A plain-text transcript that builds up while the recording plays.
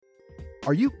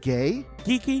Are you gay?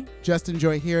 Geeky? Just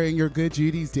enjoy hearing your good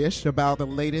Judy's dish about the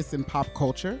latest in pop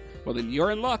culture? Well, then you're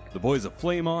in luck. The boys of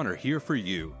Flame On are here for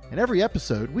you. In every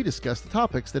episode, we discuss the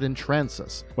topics that entrance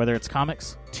us. Whether it's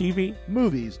comics, TV,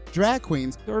 movies, drag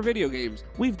queens, or video games,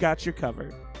 we've got you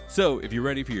covered. So, if you're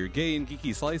ready for your gay and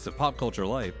geeky slice of pop culture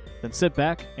life, then sit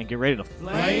back and get ready to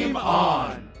Flame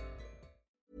on!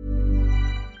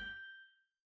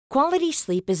 Quality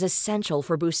sleep is essential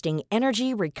for boosting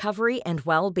energy, recovery, and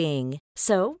well-being.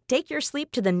 So, take your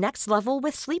sleep to the next level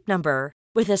with Sleep Number.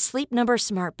 With a Sleep Number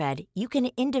smart bed, you can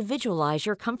individualize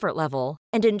your comfort level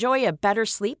and enjoy a better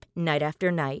sleep night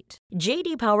after night.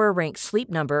 J.D. Power ranks Sleep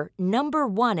Number number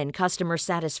 1 in customer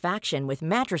satisfaction with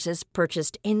mattresses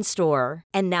purchased in-store.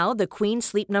 And now the Queen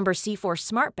Sleep Number C4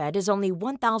 smart bed is only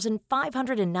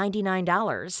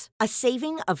 $1,599, a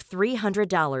saving of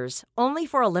 $300, only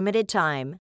for a limited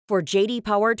time. For J.D.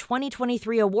 Power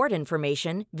 2023 award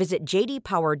information, visit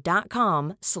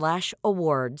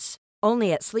jdpower.com/awards.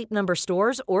 Only at Sleep Number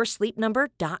stores or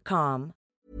sleepnumber.com.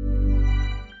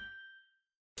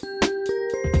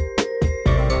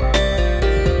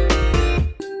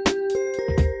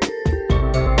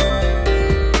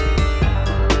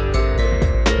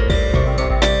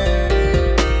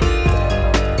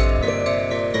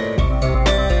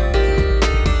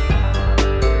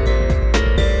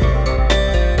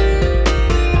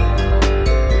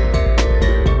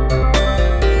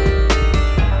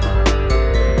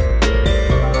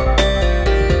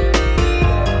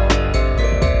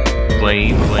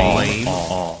 Flame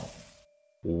on.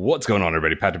 What's going on,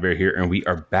 everybody? Pat DeBear here, and we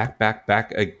are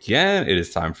back again. It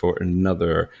is time for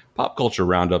another pop culture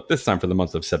roundup, this time for the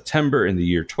month of September in the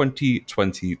year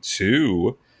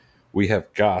 2022. We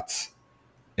have got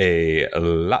a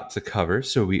lot to cover,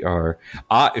 so we are...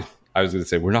 I was going to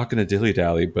say, we're not going to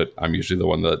dilly-dally, but I'm usually the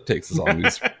one that takes us on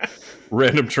these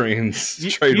random train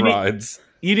rides.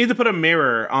 You need to put a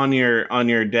mirror on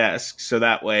your desk, so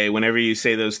that way, whenever you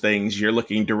say those things, you're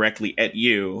looking directly at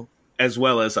you, as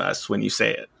well as us, when you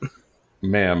say it.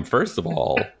 Ma'am, first of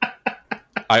all,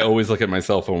 I always look at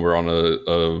myself when we're on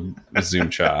a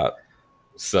Zoom chat,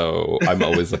 so I'm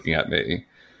always looking at me.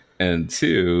 And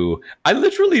two, I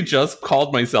literally just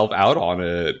called myself out on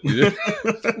it. You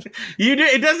do.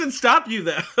 It doesn't stop you,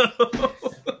 though.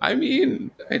 I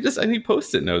mean, I need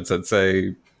Post-it notes that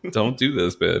say, "Don't do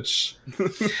this, bitch."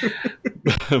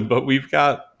 But we've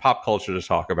got pop culture to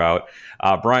talk about.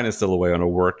 Brian is still away on a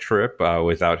work trip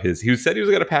without his... He said he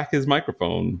was going to pack his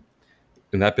microphone,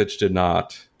 and that bitch did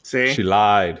not. See? She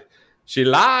lied.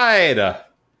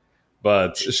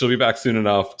 But she'll be back soon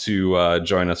enough to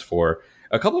join us for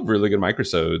a couple of really good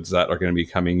microsodes that are going to be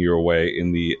coming your way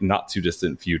in the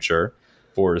not-too-distant future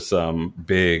for some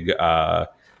big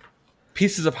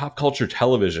pieces of pop culture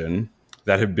television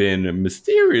that have been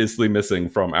mysteriously missing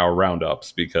from our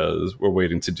roundups because we're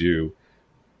waiting to do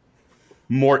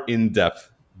more in-depth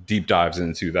deep dives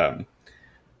into them.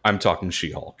 I'm talking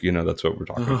She-Hulk. You know, that's what we're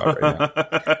talking about right now.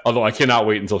 Although I cannot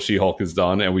wait until She-Hulk is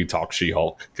done and we talk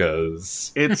She-Hulk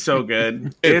because... It's so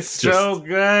good. It's so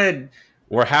good.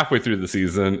 We're halfway through the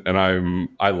season and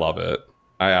I love it.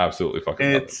 I absolutely fucking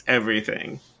love it. It's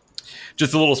everything.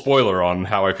 Just a little spoiler on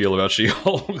how I feel about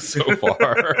She-Hulk so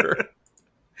far.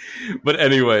 But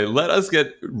anyway, let us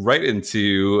get right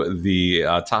into the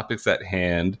topics at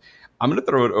hand. I'm going to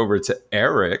throw it over to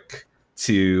Eric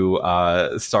to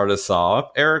start us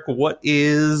off. Eric, what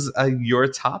is your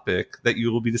topic that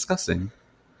you will be discussing?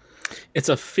 It's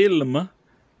a film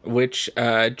which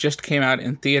just came out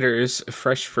in theaters,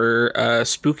 fresh for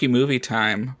spooky movie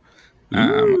time,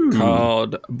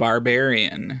 called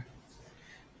Barbarian,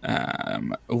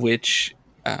 which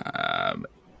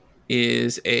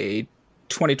is a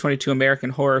 2022 American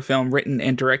horror film written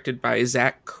and directed by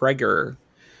Zach Cregger.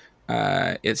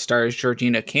 It stars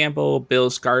Georgina Campbell,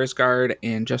 Bill Skarsgård,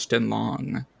 and Justin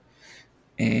Long.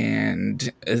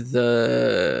 And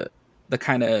the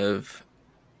kind of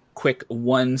quick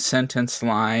one sentence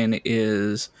line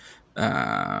is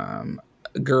a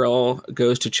girl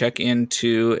goes to check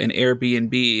into an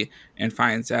Airbnb and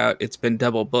finds out it's been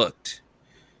double booked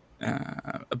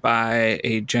by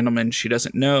a gentleman she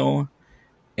doesn't know,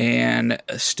 and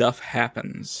stuff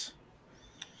happens.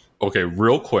 Okay,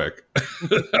 real quick,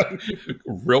 because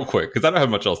I don't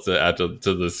have much else to add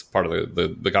to this part of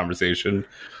the conversation.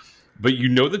 But you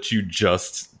know that you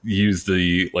just used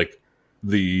the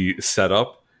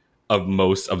setup of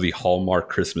most of the Hallmark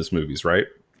Christmas movies, right?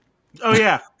 Oh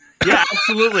yeah, yeah,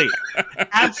 absolutely,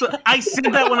 absolutely. I said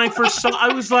that when I first saw.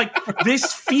 I was like,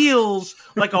 this feels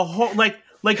like a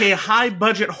like a high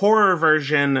budget horror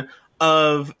version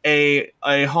of a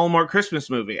Hallmark Christmas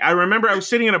movie. I remember I was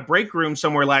sitting in a break room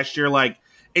somewhere last year, like,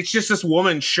 it's just this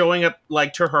woman showing up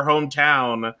like to her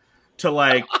hometown to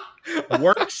like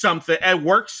work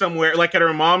somewhere, like at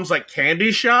her mom's like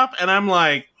candy shop, and I'm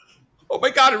like, oh my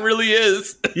god, it really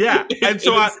is. Yeah, and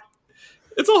so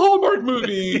it's a Hallmark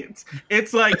movie.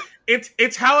 It's like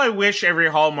it's how I wish every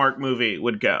Hallmark movie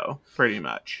would go, pretty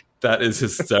much. That is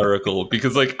hysterical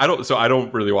because like I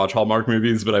don't really watch Hallmark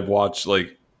movies, but I've watched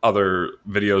like other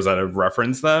videos that have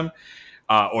referenced them.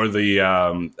 Or the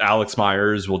Alex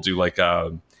Myers will do like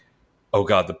there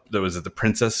was the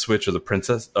Princess Switch or the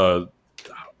Princess the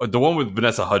one with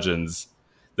Vanessa Hudgens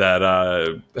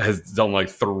that has done like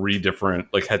three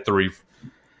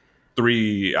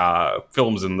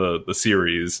films in the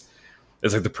series.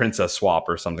 It's like the Princess Swap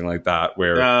or something like that,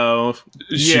 where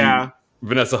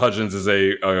Vanessa Hudgens is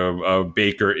a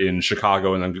baker in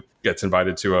Chicago and then gets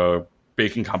invited to a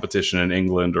baking competition in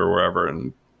England or wherever,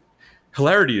 and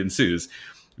hilarity ensues.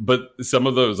 But some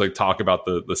of those like talk about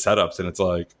the setups, and it's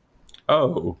like,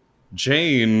 oh,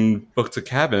 Jane booked a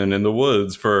cabin in the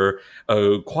woods for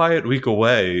a quiet week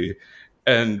away,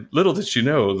 and little did she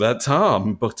know that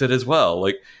Tom booked it as well.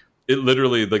 Like, it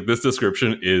literally, like, this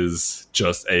description is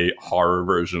just a horror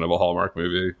version of a Hallmark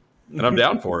movie, and I'm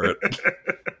down for it.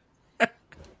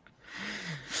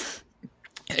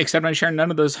 Except I'm sure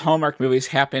none of those Hallmark movies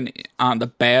happen on the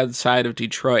bad side of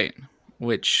Detroit,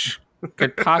 which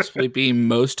could possibly be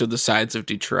most of the sides of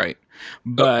Detroit.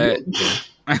 But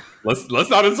let's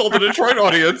not insult the Detroit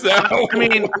audience now. I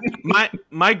mean,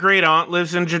 my great aunt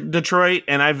lives in Detroit,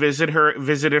 and I visited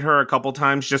her a couple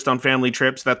times just on family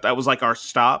trips. That was like our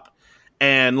stop,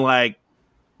 and like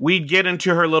we'd get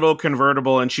into her little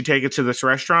convertible, and she'd take it to this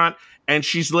restaurant, and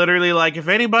she's literally like, "If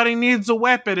anybody needs a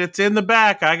weapon, it's in the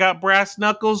back. I got brass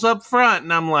knuckles up front."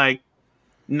 And I'm like,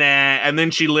 nah. And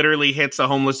then she literally hits a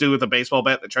homeless dude with a baseball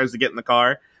bat that tries to get in the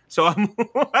car. So I'm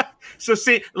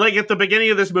see, like at the beginning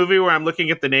of this movie where I'm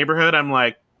looking at the neighborhood, I'm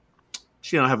like,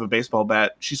 she don't have a baseball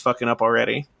bat. She's fucking up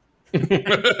already.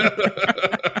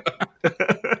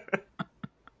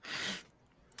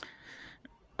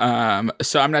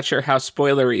 So I'm not sure how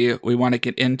spoilery we want to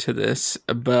get into this,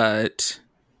 but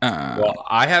well,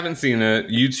 I haven't seen it.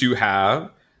 You two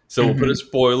have, so we'll put a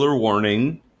spoiler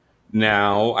warning.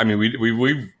 Now, I mean,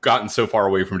 we've gotten so far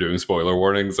away from doing spoiler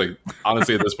warnings. Like,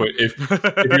 honestly, at this point, if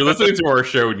you're listening to our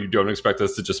show and you don't expect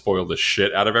us to just spoil the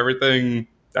shit out of everything,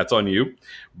 that's on you.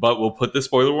 But we'll put the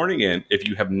spoiler warning in. If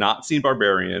you have not seen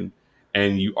Barbarian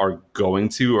and you are going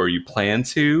to or you plan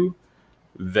to,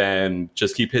 then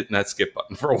just keep hitting that skip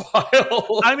button for a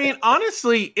while. I mean,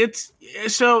 honestly, it's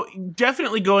so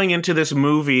definitely going into this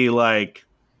movie like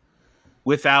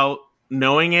without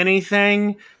knowing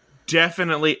anything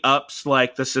definitely ups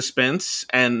like the suspense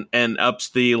and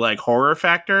ups the like horror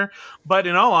factor. But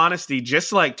in all honesty,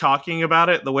 just like talking about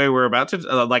it the way we're about to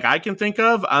like I can think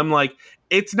of, I'm like,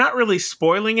 it's not really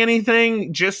spoiling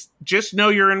anything. Just know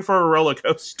you're in for a roller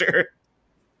coaster.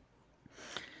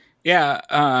 Yeah,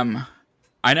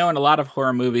 I know in a lot of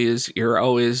horror movies you're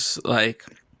always like,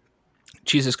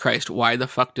 Jesus Christ, why the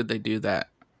fuck did they do that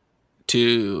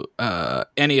to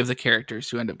any of the characters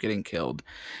who end up getting killed?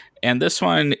 And this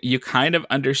one, you kind of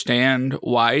understand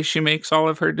why she makes all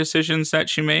of her decisions that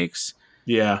she makes.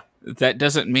 Yeah. That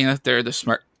doesn't mean that they're the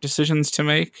smart decisions to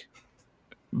make.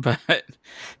 But,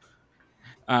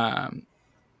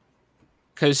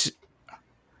 because,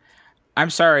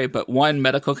 I'm sorry, but one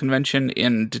medical convention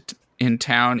in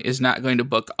town is not going to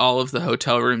book all of the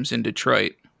hotel rooms in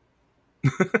Detroit.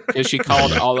 Because she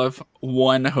called all of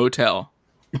one hotel.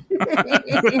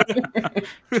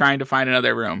 Trying to find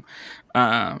another room.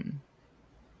 That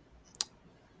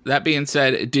being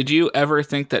said, did you ever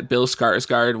think that Bill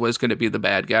Skarsgård was going to be the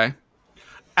bad guy?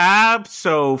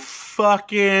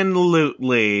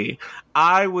 Abso-fucking-lutely.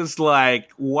 I was like,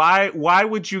 why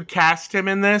would you cast him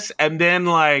in this? And then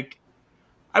like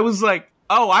I was like,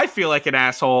 oh, I feel like an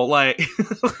asshole. Like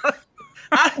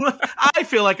I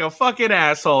feel like a fucking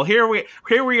asshole. Here we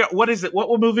go. What is it?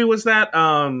 What movie was that?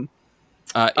 It?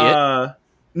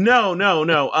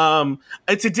 No.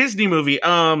 It's a Disney movie.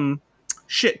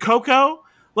 Coco.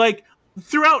 Like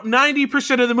throughout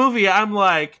 90% of the movie, I'm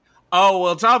like, oh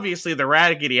well, it's obviously the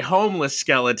raggedy homeless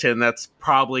skeleton that's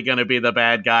probably going to be the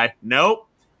bad guy. Nope.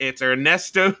 It's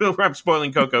Ernesto. I'm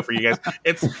spoiling Coco for you guys.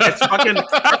 It's fucking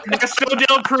Ernesto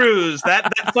Del Cruz.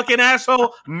 That fucking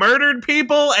asshole murdered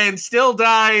people and still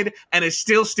died and is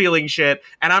still stealing shit.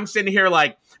 And I'm sitting here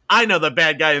like, I know the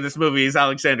bad guy in this movie is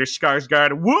Alexander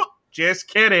Skarsgård. Whoop! Just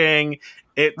kidding.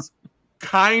 It's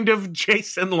kind of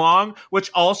Jason Long, which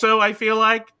also I feel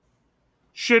like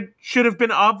should have been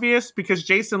obvious because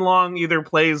Jason Long either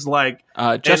plays like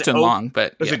Justin Long,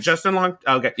 but is it Justin Long?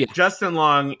 Okay, yeah. Justin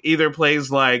Long either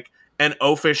plays like an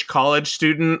oafish college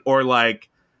student or like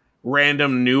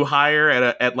random new hire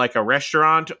at like a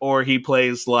restaurant, or he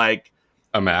plays like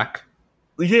A Mac.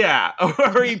 Yeah,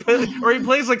 or he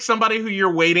plays like somebody who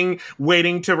you're waiting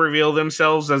to reveal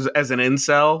themselves as an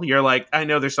incel. You're like, I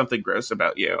know there's something gross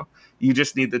about you. You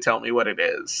just need to tell me what it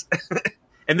is.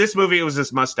 In this movie, it was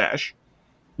his mustache.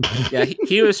 Yeah,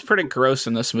 he was pretty gross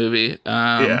in this movie.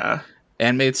 Yeah,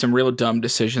 and made some real dumb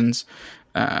decisions,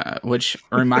 which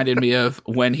reminded me of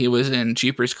when he was in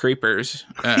Jeepers Creepers.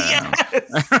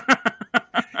 Yes,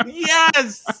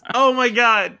 yes. Oh my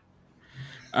god.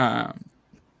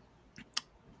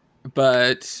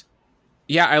 But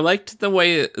yeah, I liked the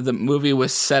way the movie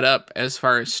was set up as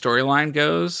far as storyline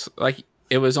goes. Like,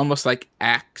 it was almost like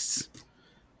acts.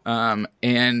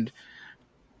 And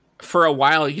for a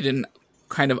while, you didn't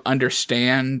kind of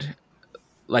understand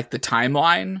like the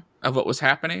timeline of what was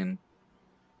happening.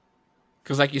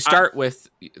 Because like you start with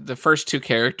the first two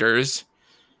characters,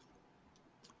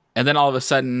 and then all of a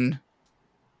sudden,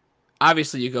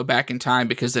 obviously you go back in time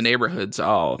because the neighborhood's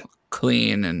all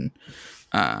clean and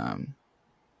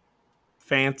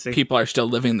fancy. People are still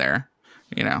living there,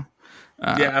 you know.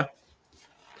 Yeah.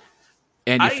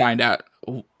 And you find out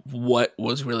what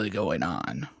was really going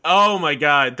on. Oh my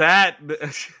god, that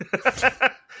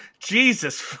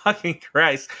Jesus fucking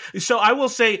Christ. So I will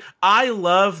say I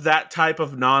love that type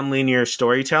of non-linear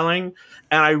storytelling,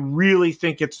 and I really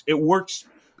think it works.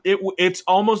 It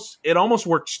almost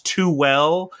works too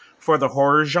well for the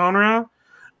horror genre,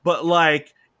 but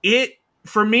like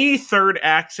for me, third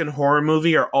acts in horror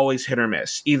movie are always hit or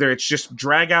miss. Either it's just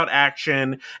drag out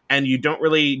action and you don't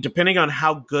really, depending on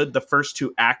how good the first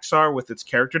two acts are with its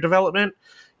character development,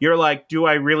 you're like, do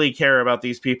I really care about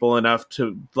these people enough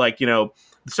to, like, you know,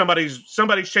 somebody's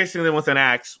chasing them with an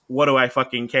axe. What do I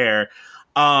fucking care?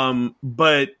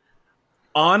 But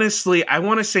honestly, I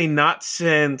want to say not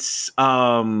since,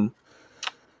 I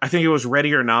think it was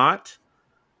Ready or Not,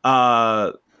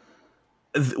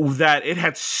 that it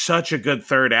had such a good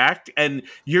third act, and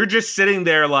you're just sitting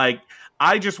there like,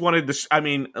 I just wanted this. I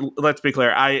mean, let's be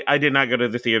clear. I did not go to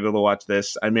the theater to watch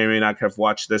this. I may or may not have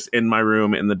watched this in my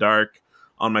room in the dark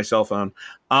on my cell phone.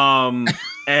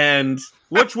 And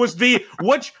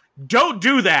which don't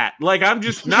do that. Like, I'm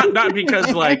just not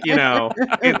because, like, you know,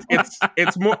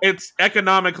 it's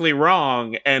economically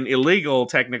wrong and illegal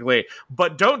technically,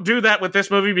 but don't do that with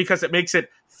this movie because it makes it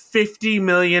 50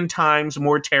 million times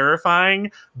more terrifying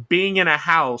being in a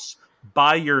house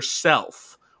by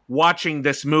yourself watching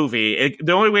this movie.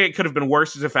 The only way it could have been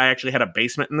worse is if I actually had a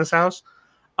basement in this house.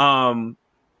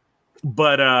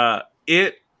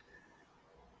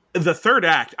 The third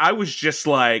act, I was just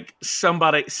like,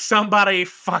 somebody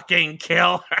fucking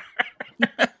kill her.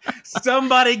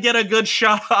 Somebody get a good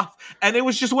shot off. And it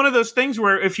was just one of those things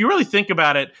where, if you really think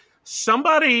about it,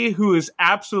 somebody who is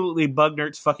absolutely bug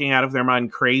nerds fucking out of their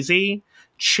mind crazy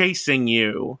chasing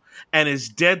you and is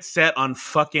dead set on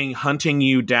fucking hunting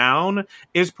you down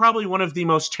is probably one of the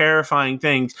most terrifying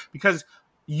things, because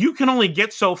you can only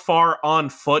get so far on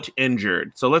foot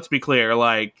injured. So let's be clear,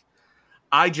 like,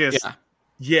 I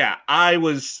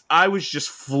was just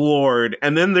floored.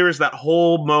 And then there's that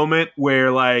whole moment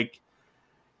where, like,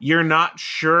 you're not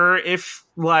sure if,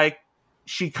 like,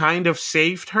 she kind of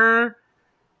saved her,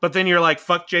 but then you're like,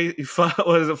 fuck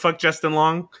Justin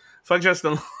Long? Fuck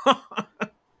Justin Long.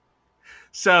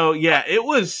 So yeah, it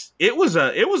was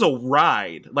a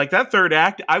ride. Like, that third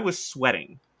act, I was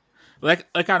sweating. Like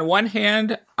on one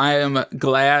hand, I am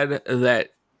glad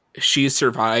that she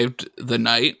survived the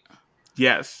night.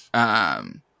 Yes.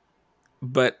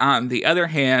 But on the other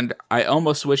hand, I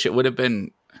almost wish it would have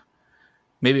been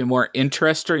maybe more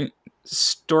interesting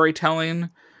storytelling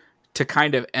to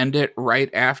kind of end it right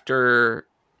after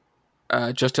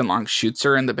Justin Long shoots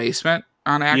her in the basement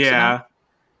on accident. Yeah.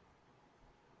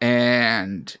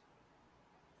 And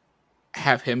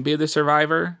have him be the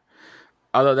survivor.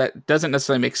 Although that doesn't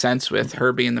necessarily make sense with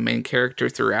her being the main character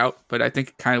throughout, but I think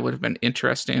it kind of would have been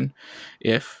interesting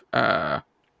if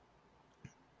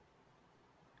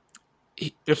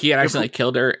he had accidentally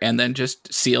killed her and then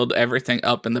just sealed everything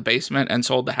up in the basement and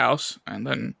sold the house, and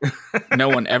then no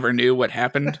one ever knew what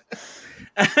happened.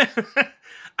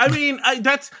 I mean,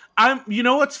 you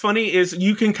know what's funny is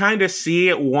you can kind of see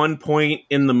at one point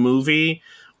in the movie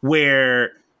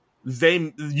where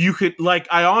you could, like,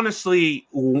 I honestly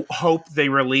hope they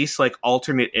release, like,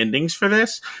 alternate endings for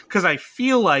this, because I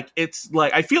feel like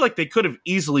they could have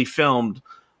easily filmed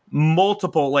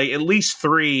multiple, like, at least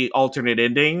 3 alternate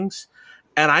endings,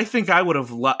 and I think I would have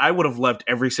loved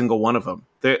every single one of them.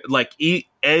 Like,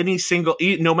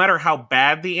 no matter how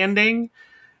bad the ending,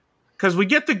 because we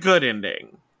get the good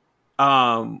ending.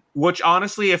 Which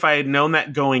honestly, if I had known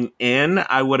that going in,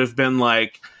 I would have been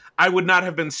like, I would not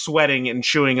have been sweating and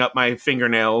chewing up my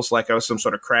fingernails like I was some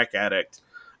sort of crack addict.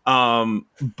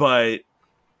 But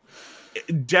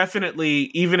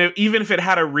definitely, even if it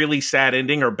had a really sad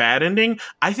ending or bad ending,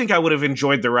 I think I would have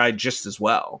enjoyed the ride just as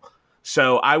well.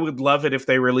 So I would love it if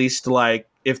they released, like,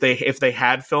 if they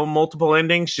had filmed multiple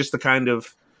endings just to kind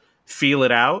of feel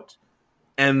it out,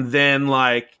 and then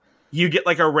like you get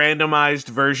like a randomized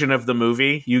version of the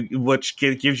movie, which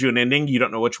gives you an ending. You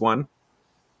don't know which one.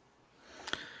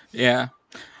 Yeah.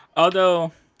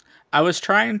 Although I was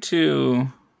trying to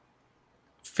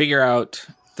figure out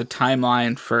the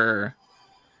timeline for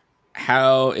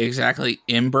how exactly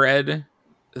inbred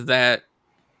that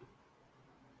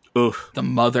the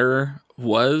mother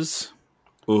was.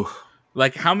 Oof.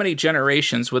 Like, how many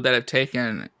generations would that have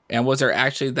taken? And was there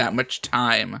actually that much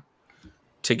time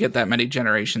to get that many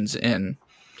generations in?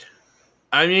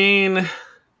 I mean,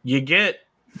 you get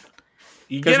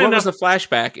what enough. was the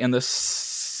flashback in the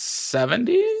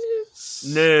 70s?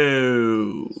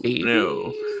 No, 80s?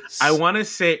 no. I want to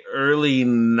say early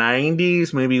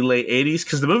 90s, maybe late 80s,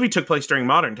 because the movie took place during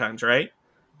modern times, right?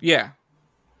 Yeah.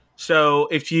 So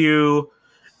if you...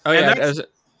 Oh, yeah. As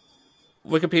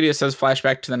Wikipedia says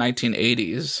flashback to the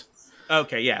 1980s.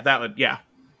 Okay, yeah, that would... Yeah.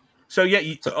 So,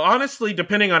 yeah, honestly,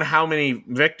 depending on how many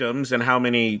victims and how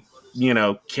many,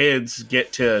 kids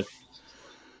get to,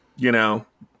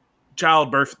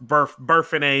 childbirth,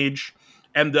 birth and age,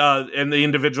 and the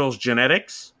individual's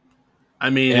genetics, I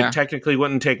mean, It technically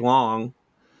wouldn't take long,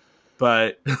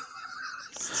 but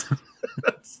so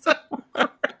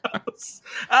gross.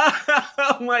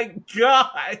 Oh my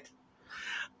god!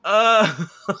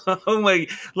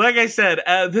 Like I said,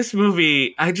 this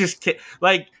movie, I just can't,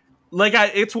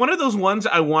 it's one of those ones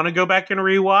I want to go back and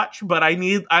rewatch, but I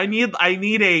need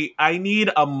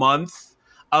a month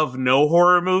of no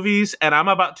horror movies, and I'm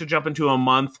about to jump into a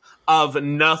month of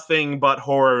nothing but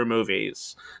horror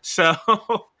movies. So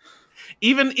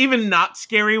even not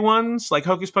scary ones, like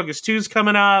Hocus Pocus 2's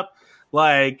coming up,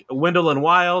 like Wendell and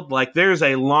Wild, like there's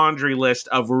a laundry list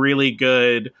of really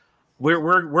good.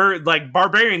 We're like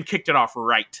Barbarian kicked it off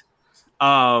right.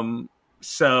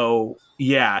 So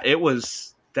yeah, that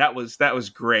was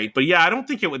great. But yeah, I don't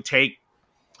think it would take.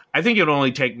 I think it would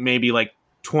only take maybe like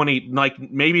 20, like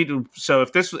maybe so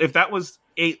if that was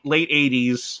late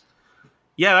 80s,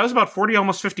 yeah, that was about 40,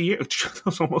 almost 50 years. That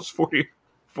was almost 40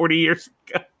 years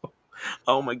ago.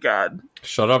 Oh my god.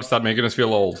 Shut up, stop making us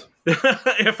feel old.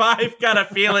 If I've gotta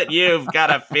feel it, you've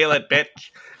gotta feel it,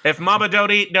 bitch. If mama don't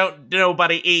eat, don't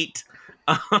nobody eat.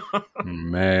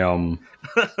 Ma'am.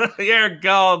 You're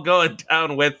going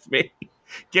down with me.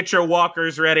 Get your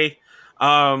walkers ready.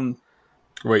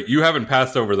 Wait, you haven't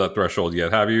passed over that threshold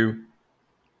yet, have you?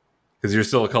 Because you're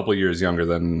still a couple years younger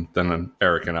than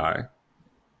Eric and I.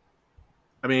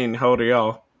 I mean, how old are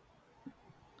y'all?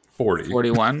 40.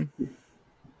 41.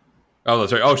 Oh,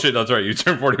 that's right. Oh, shit, that's right. You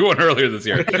turned 41 earlier this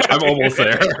year. I'm almost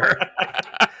there.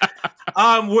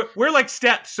 We're like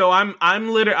steps. So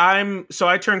so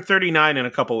I turned 39 in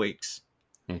a couple weeks.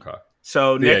 Okay.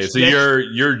 So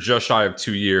you're just shy of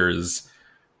 2 years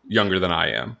younger than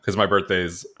I am, because my birthday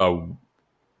is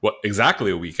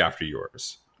exactly a week after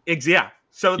yours. Yeah.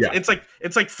 So it's like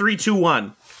 3, 2,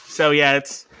 1. So yeah,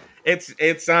 it's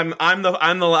I'm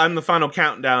the final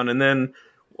countdown, and then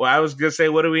I was gonna say,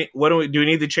 do we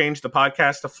need to change the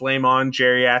podcast to Flame On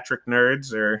Geriatric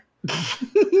Nerds or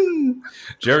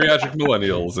geriatric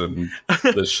millennials and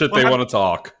the shit they want to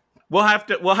talk? We'll have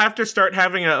to start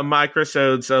having a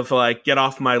microsodes of like Get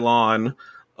Off My Lawn.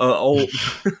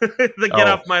 The Get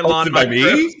Off My Lawn by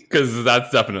me, because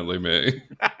that's definitely me.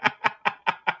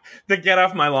 The Get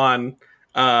Off My Lawn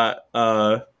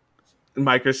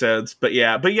microsodes, but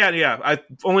yeah. I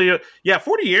only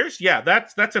 40 years. Yeah,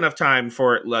 that's enough time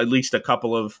for at least a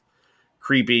couple of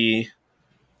creepy,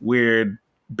 weird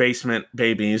basement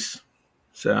babies.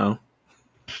 So,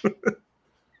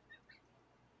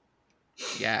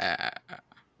 yeah.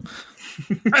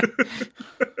 I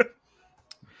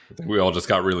think we all just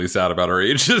got really sad about our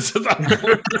ages. Right?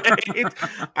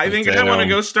 I think I want to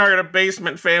go start a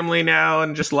basement family now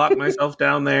and just lock myself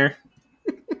down there.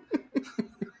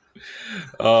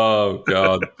 Oh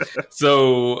god.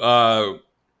 So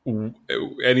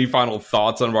any final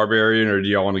thoughts on Barbarian, or do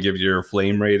y'all want to give your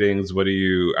flame ratings? I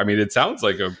mean, it sounds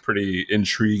like a pretty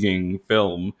intriguing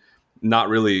film, not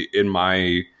really in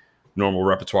my normal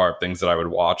repertoire of things that I would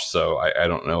watch, so I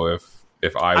don't know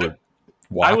if I would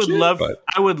watch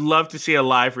I would love to see a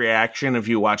live reaction of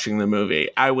you watching the movie.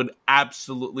 I would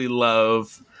absolutely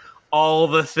love all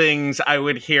the things I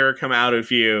would hear come out of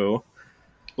you.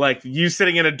 Like you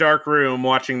sitting in a dark room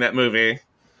watching that movie.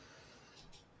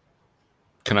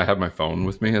 Can I have my phone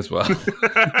with me as well?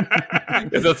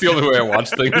 Because that's the only way I watch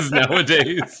things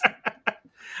nowadays.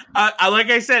 Like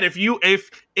I said, if you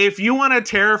want to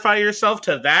terrify yourself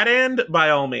to that end, by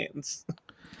all means.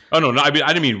 Oh no, I mean I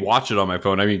didn't mean watch it on my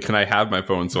phone. I mean, can I have my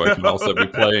phone so I can also be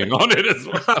playing on it as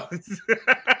well?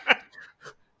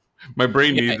 My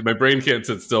brain can't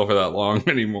sit still for that long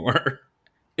anymore.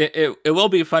 It will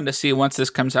be fun to see once this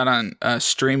comes out on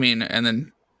streaming, and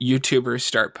then YouTubers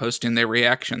start posting their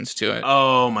reactions to it.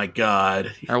 Oh my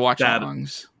god! Or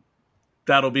watch-alongs.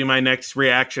 That'll be my next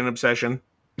reaction obsession.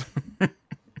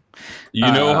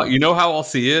 You know how I'll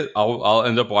see it? I'll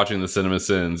end up watching the Cinema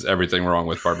Sins Everything Wrong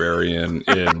with Barbarian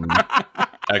in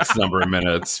X number of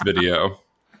minutes video.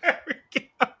 There we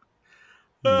go.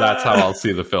 That's how I'll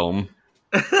see the film.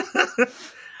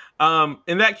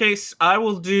 In that case, I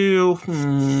will do.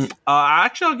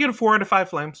 Actually, I'll get a 4 out of 5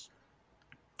 flames.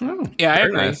 Oh, yeah, I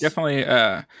agree. Nice. Definitely,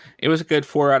 it was a good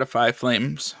 4 out of 5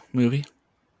 flames movie.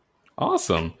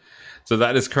 Awesome. So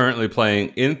that is currently playing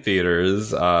in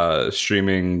theaters,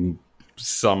 streaming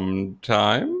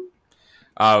sometime.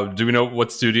 Do we know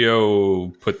what studio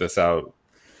put this out?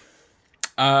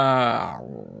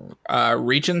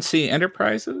 Regency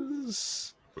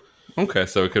Enterprises. Okay,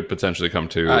 so it could potentially come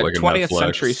to like a 20th Netflix.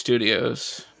 Century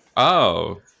Studios.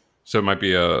 Oh, so it might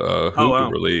be a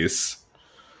Hulu release.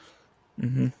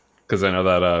 Because I know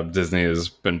that Disney has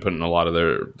been putting a lot of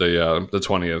the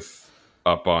 20th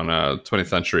up on 20th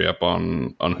Century up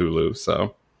on Hulu.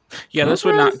 So yeah, this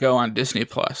would not go on Disney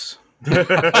Plus.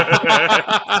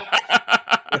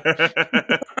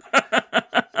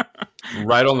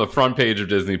 Right on the front page of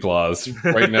Disney Plus,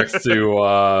 right next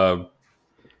to.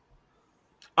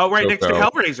 Right next to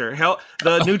Hellraiser.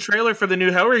 The new trailer for the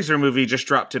new Hellraiser movie just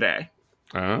dropped today.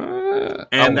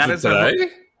 And that is today.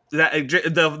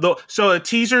 So a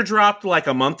teaser dropped like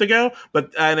a month ago,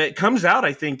 and it comes out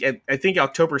I think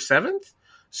October 7th.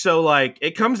 So like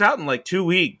it comes out in like 2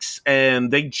 weeks,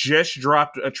 and they just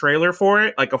dropped a trailer for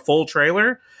it, like a full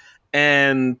trailer.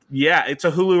 And yeah, it's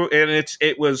a Hulu, and it's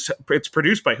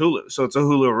produced by Hulu, so it's a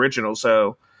Hulu original.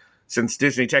 So since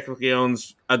Disney technically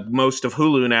owns most of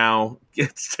Hulu now,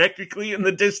 it's technically in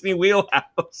the Disney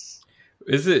wheelhouse.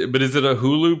 Is it a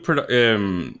Hulu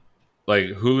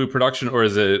Hulu production, or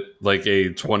is it like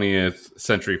a 20th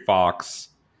Century Fox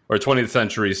or 20th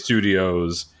Century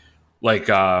Studios like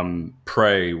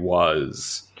Prey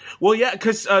was? Well, yeah,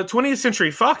 because 20th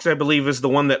Century Fox, I believe, is the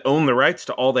one that owned the rights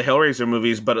to all the Hellraiser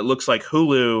movies, but it looks like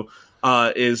Hulu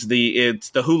it's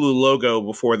the Hulu logo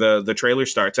before the trailer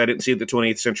starts. I didn't see the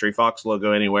 20th Century Fox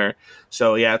logo anywhere.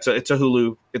 So yeah, it's a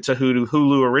Hulu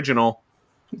original.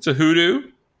 It's a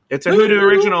hoodoo. It's a hoodoo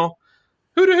original.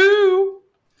 Hoodoo.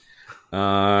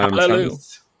 Hallelujah.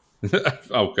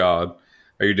 Oh God,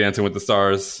 are you Dancing with the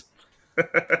Stars?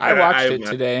 I watched it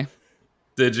today.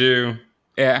 Did you?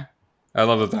 Yeah. I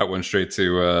love that went straight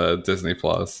to Disney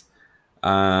Plus.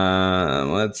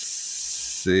 Let's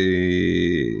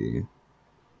see.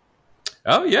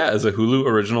 Oh yeah, as a Hulu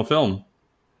original film.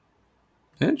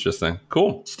 Interesting.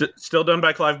 Cool. Still done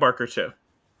by Clive Barker too.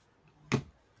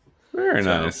 Very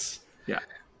nice. Yeah.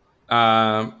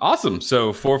 Awesome.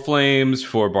 So 4 Flames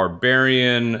for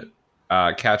Barbarian.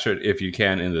 Catch it if you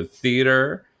can in the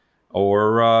theater,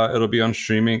 or it'll be on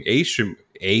streaming a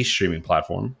streaming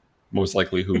platform, most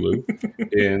likely Hulu,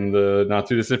 in the not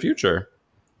too distant future.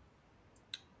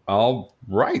 All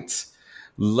right.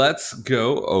 Let's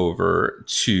go over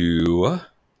to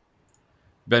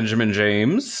Benjamin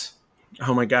James.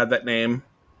 Oh my God, that name.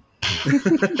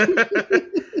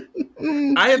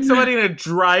 I had somebody in a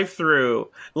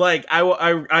drive-through. Like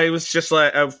I was just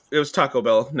like, it was Taco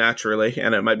Bell naturally,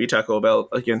 and it might be Taco Bell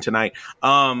again tonight.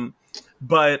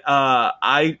 But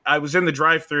I was in the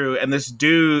drive-through, and this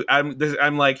dude,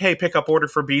 I'm like, hey, pick up order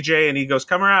for BJ, and he goes,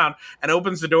 come around, and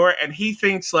opens the door, and he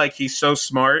thinks like he's so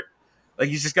smart. Like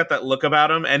he's just got that look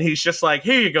about him, and he's just like,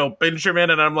 here you go,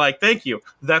 Benjamin, and I'm like, thank you.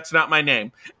 That's not my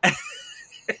name.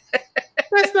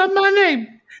 That's not my name.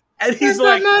 And he's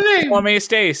like, Call me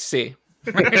Stacy.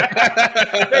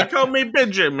 they call me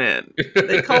Benjamin.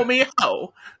 They call me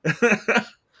Ho.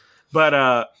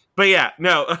 But yeah,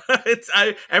 no.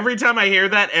 Every time I hear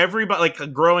that, everybody,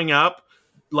 like growing up,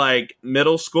 like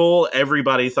middle school,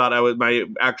 everybody thought my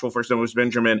actual first name was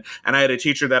Benjamin, and I had a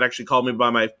teacher that actually called me by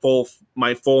my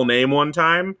full name one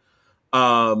time.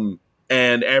 And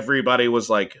everybody was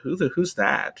like, who's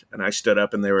that? And I stood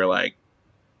up, and they were like,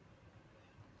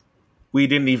 we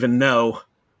didn't even know.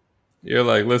 You're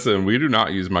like, listen, we do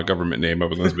not use my government name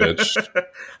up in this bitch.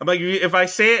 I'm like, if I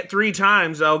say it 3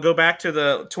 times, I'll go back to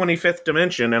the 25th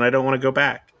dimension, and I don't want to go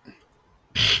back.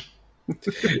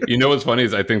 You know what's funny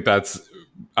is I think that's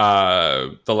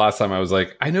the last time I was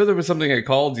like, I know there was something I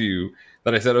called you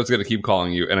that I said I was going to keep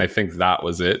calling you, and I think that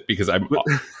was it because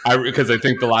because I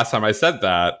think the last time I said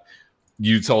that,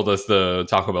 you told us the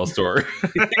Taco Bell story.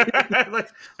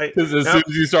 Because as soon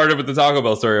as you started with the Taco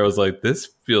Bell story, I was like, this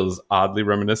feels oddly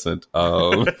reminiscent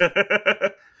of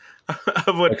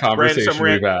what a conversation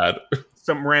we've had.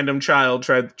 Some random child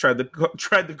tried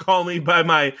to call me by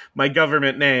my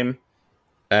government name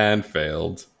and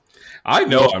failed. I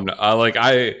know I'm not,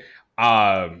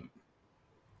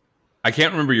 I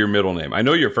can't remember your middle name. I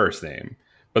know your first name,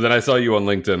 but then I saw you on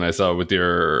LinkedIn. I saw with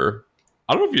your,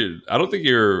 I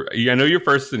know your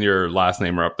first and your last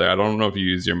name are up there. I don't know if you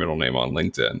use your middle name on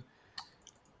LinkedIn,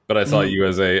 but I saw you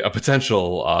as a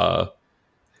potential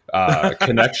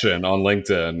connection on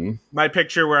LinkedIn. My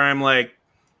picture where I'm like,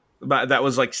 that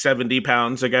was like 70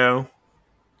 pounds ago.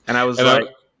 And I was like,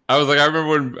 I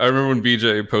remember when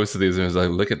BJ posted these and he was like,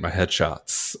 look at my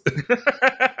headshots.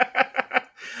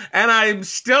 And I'm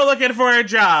still looking for a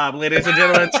job, ladies and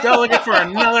gentlemen. Still looking for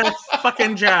another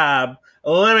fucking job.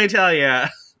 Let me tell you,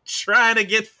 trying to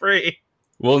get free.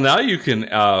 Well, now you can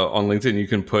on LinkedIn you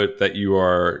can put that you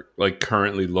are like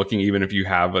currently looking, even if you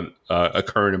have a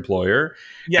current employer.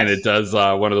 Yes. And it does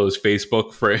one of those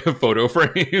Facebook photo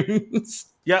frames.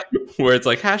 Yep. Where it's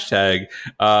like hashtag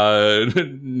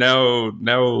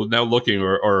now looking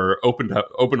or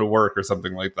open to work or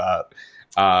something like that.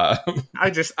 And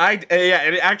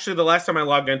actually the last time I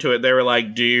logged into it, they were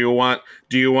like, do you want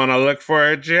to look for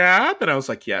a job? And I was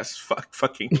like, yes,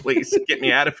 fucking please get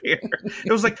me out of here.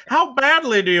 It was like, how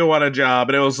badly do you want a job?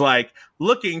 And it was like,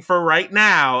 looking for right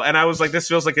now. And I was like, this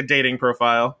feels like a dating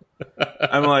profile.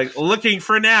 I'm like, looking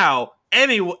for now.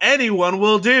 Anyone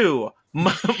will do.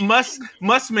 Must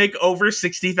make over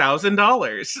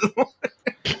 $60,000.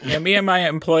 Yeah, me and my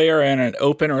employer are in an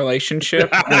open relationship.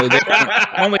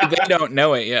 Only they don't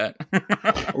know it yet.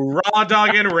 Raw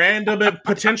dogging random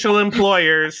potential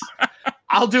employers.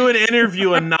 I'll do an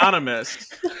interview anonymous.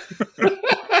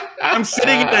 I'm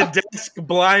sitting at a desk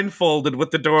blindfolded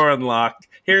with the door unlocked.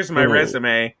 Here's my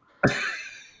resume.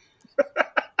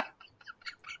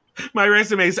 My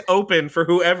resume's open for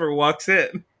whoever walks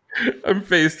in. I'm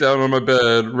face down on my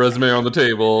bed, resume on the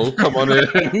table. Come on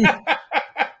in.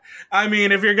 I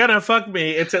mean, if you're gonna fuck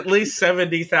me, it's at least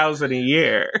 $70,000 a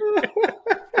year.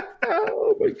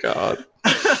 Oh my god!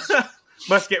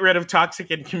 Must get rid of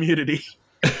toxic in community.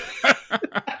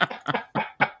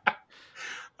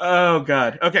 Oh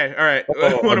god. Okay. All right.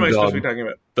 What am I supposed to be talking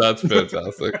about? That's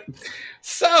fantastic.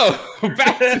 So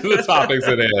back to the topics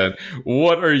at hand.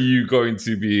 What are you going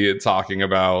to be talking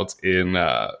about in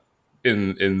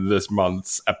this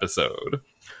month's episode?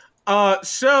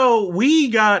 So we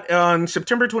got on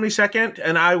September 22nd,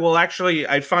 and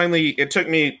it took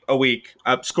me a week.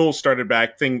 School started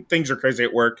back. Things are crazy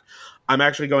at work. I'm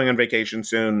actually going on vacation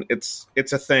soon. It's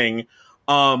a thing.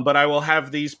 But I will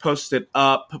have these posted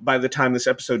up by the time this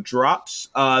episode drops.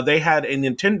 They had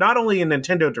not only a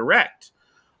Nintendo Direct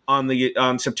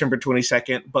on September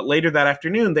 22nd, but later that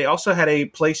afternoon, they also had a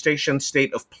PlayStation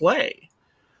State of Play.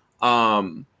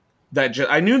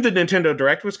 I knew the Nintendo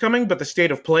Direct was coming, but the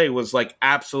State of Play was like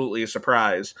absolutely a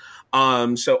surprise.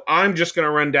 So I'm just going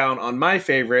to run down on my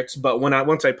favorites, but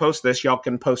once I post this, y'all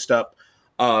can post up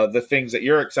the things that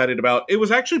you're excited about. It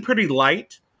was actually pretty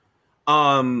light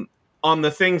on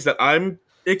the things that I'm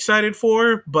excited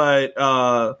for,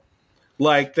 but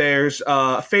like there's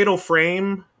Fatal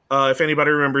Frame, if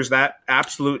anybody remembers that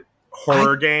absolute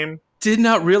horror game. Did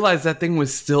not realize that thing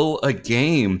was still a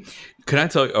game. Can I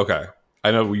tell you? Okay. I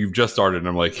know you've just started, and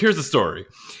I'm like, here's the story.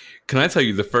 Can I tell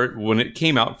you the first when it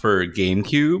came out for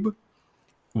GameCube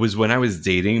was when I was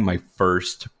dating my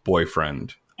first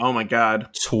boyfriend. Oh my god,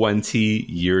 20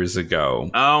 years ago.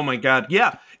 Oh my god,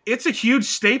 yeah, it's a huge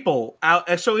staple.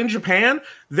 So in Japan,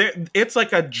 it's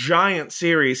like a giant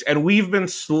series, and we've been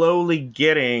slowly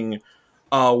getting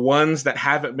ones that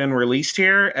haven't been released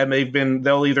here, and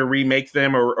they'll either remake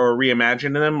them or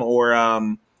reimagine them, or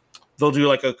they'll do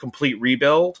like a complete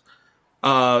rebuild.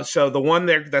 So the one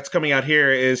that's coming out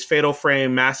here is Fatal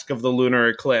Frame: Mask of the Lunar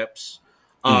Eclipse,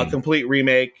 complete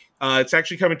remake. It's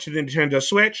actually coming to the Nintendo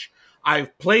Switch.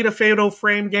 I've played a Fatal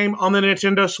Frame game on the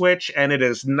Nintendo Switch, and it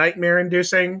is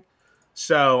nightmare-inducing.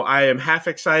 So I am half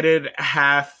excited,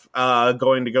 half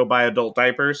going to go buy adult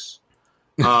diapers.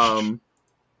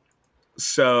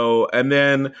 So, and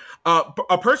then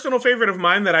a personal favorite of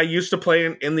mine that I used to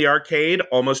play in the arcade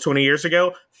almost 20 years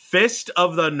ago, Fist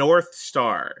of the North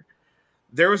Star.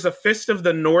 There was a Fist of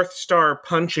the North Star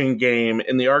punching game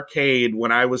in the arcade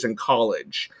when I was in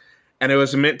college. and it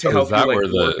was meant to Oh, help is that you where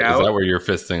like work is out. that where your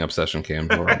fisting obsession came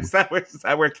from? Is that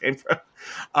where it came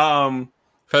from?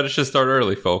 Fetishes start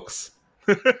early, folks.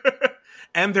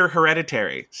 And they're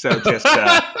hereditary. So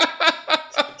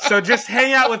just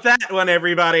hang out with that one,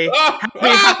 everybody.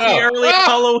 Happy early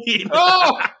Halloween.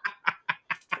 Oh!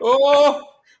 Oh!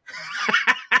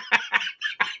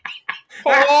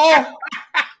 Oh!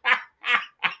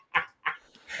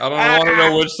 I don't want to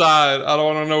know which side. I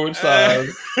don't want to know which side.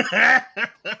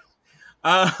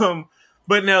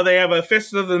 But no, they have a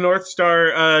Fist of the North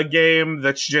Star game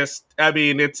that's just, I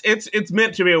mean, it's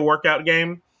meant to be a workout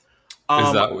game.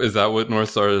 Is that what North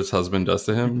Star's husband does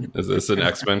to him? Is this an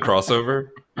X-Men crossover?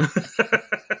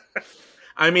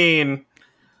 I mean,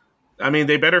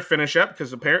 they better finish up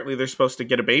because apparently they're supposed to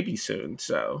get a baby soon.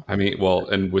 So I mean, well,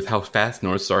 and with how fast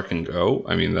North Star can go,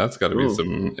 I mean, that's got to be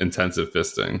some intensive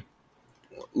fisting.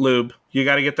 Lube, you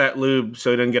got to get that lube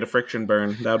so he doesn't get a friction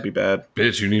burn. That would be bad.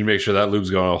 Bitch, you need to make sure that lube's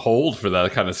going to hold for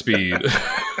that kind of speed.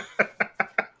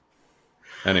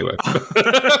 Anyway.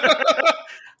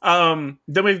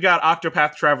 Then we've got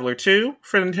Octopath Traveler 2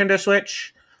 for Nintendo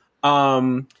Switch.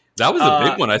 That was a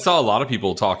big one. I saw a lot of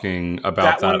people talking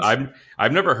about that.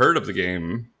 I've never heard of the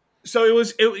game. So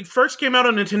it first came out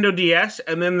on Nintendo DS,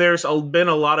 and then there's been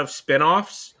a lot of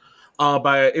spin-offs.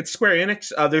 It's Square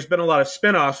Enix. There's been a lot of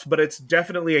spin-offs, but it's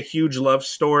definitely a huge love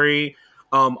story.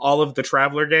 All of the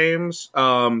Traveler games,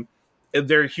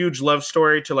 they're a huge love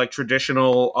story to like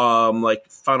traditional like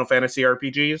Final Fantasy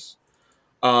RPGs.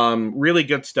 Really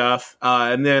good stuff.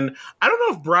 And then I don't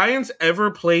know if Brian's ever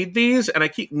played these, and I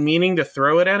keep meaning to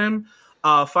throw it at him.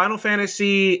 Final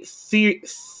Fantasy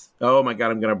oh my god,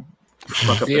 I'm gonna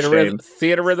fuck up this name.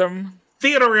 Theater Rhythm.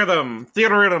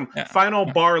 Yeah. Final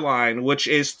Bar Line, which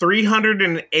is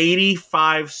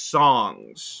 385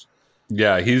 songs.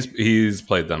 Yeah, he's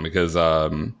played them because I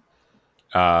don't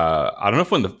know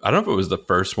if it was the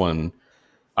first one.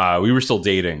 We were still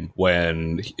dating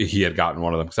when he had gotten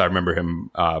one of them because I remember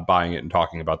him buying it and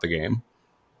talking about the game.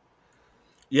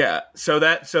 Yeah, so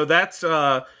that's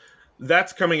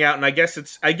coming out, and I guess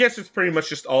it's pretty much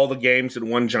just all the games in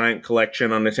one giant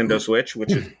collection on Nintendo Switch,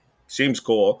 which seems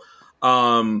cool.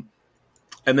 And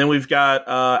then we've got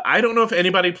I don't know if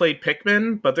anybody played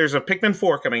Pikmin, but there's a Pikmin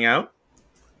 4 coming out.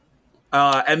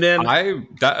 And then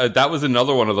that was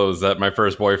another one of those that my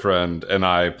first boyfriend and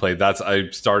I played.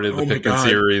 I started the Pikmin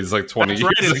series like 20 years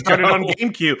ago. It started on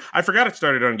GameCube. I forgot it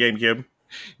started on GameCube.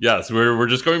 Yes, we're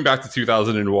just going back to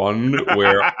 2001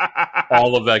 where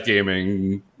all of that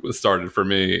gaming started for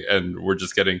me, and we're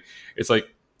just getting it's like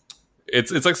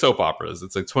soap operas.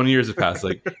 It's like 20 years have passed.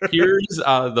 Like, here's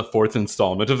the fourth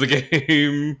installment of the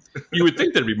game. You would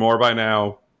think there'd be more by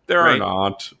now. There are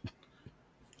not.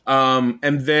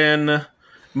 And then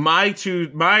my two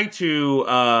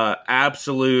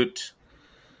absolute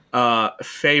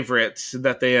favorites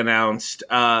that they announced.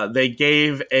 They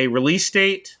gave a release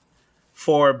date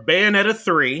for Bayonetta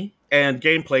 3 and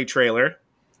gameplay trailer.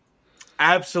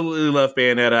 Absolutely love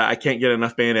Bayonetta. I can't get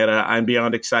enough Bayonetta. I'm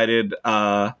beyond excited.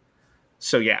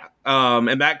 So yeah,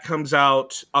 and that comes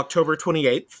out October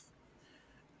 28th.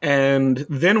 And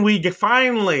then we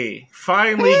finally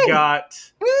got...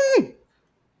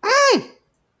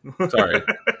 Sorry.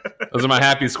 Those are my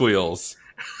happy squeals.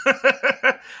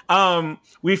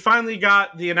 We finally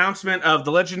got the announcement of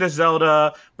The Legend of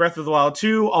Zelda Breath of the Wild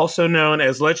 2, also known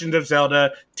as Legend of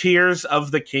Zelda Tears of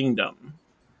the Kingdom.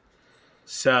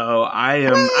 So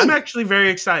I'm actually very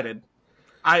excited.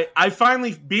 I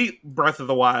finally beat Breath of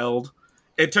the Wild.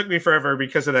 It took me forever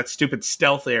because of that stupid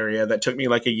stealth area that took me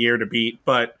like a year to beat.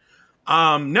 But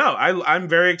no, I'm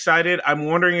very excited. I'm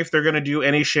wondering if they're going to do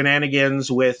any shenanigans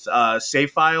with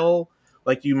save file,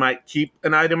 like you might keep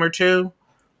an item or two.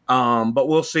 But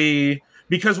we'll see.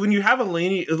 Because when you have a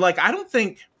linear, like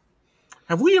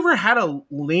have we ever had a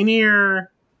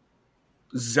linear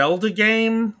Zelda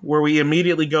game where we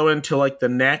immediately go into like the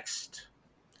next?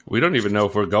 We don't even know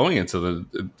if we're going into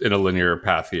in a linear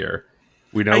path here.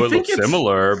 We know it looks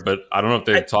similar, but I don't know if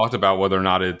they've talked about whether or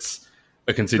not it's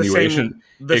a continuation.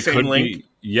 The same link.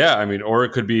 Yeah, I mean, or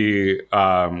it could be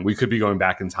we could be going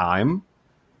back in time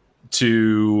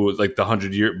to like the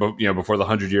 100-year, before the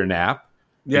 100-year nap.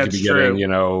 Yeah, we could be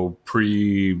getting,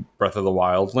 pre Breath of the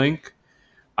Wild Link.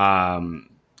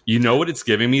 You know what it's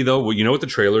giving me though? You know what the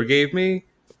trailer gave me?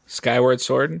 Skyward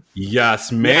Sword.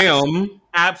 Yes, ma'am. Yes,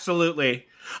 absolutely.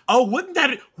 Oh, wouldn't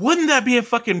that be a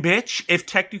fucking bitch if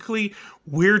technically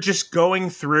we're just going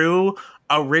through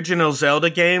original Zelda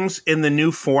games in the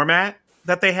new format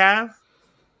that they have?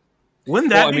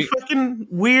 Wouldn't that be fucking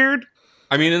weird?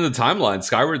 I mean, in the timeline,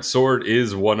 Skyward Sword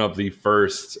is one of the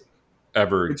first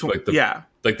ever,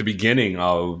 the beginning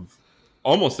of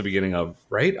almost the beginning of,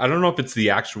 right? I don't know if it's the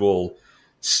actual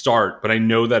start, but I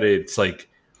know that it's like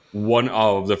one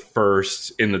of the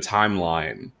first in the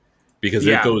timeline because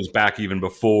it goes back even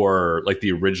before like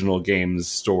the original game's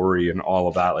story and all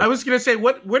of that. Like, I was gonna say,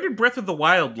 where did Breath of the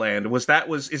Wild land? Is that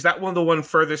one the one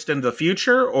furthest into the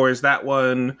future, or is that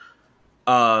one?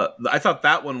 I thought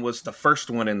that one was the first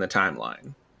one in the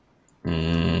timeline.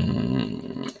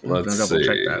 Let's see.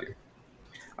 Check that.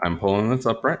 I'm pulling this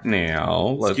up right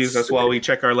now. Excuse us while we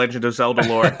check our Legend of Zelda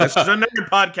lore. This is another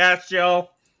podcast,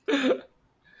 y'all.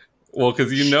 Well,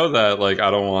 because you know that, like,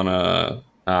 I don't want to.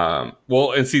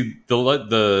 And see,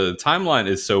 the timeline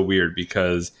is so weird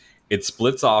because it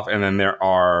splits off, and then there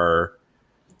are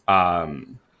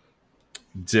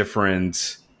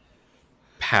different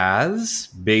paths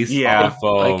based off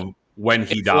of like, when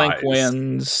he dies. Link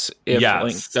wins, if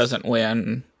Link doesn't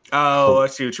win. Oh, I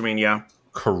see what you mean. Yeah,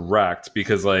 correct.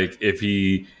 Because like if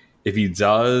he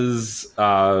does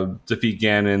defeat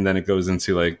Ganon, then it goes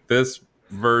into like this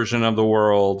version of the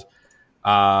world.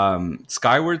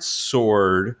 Skyward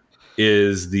Sword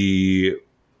is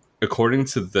according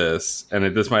to this,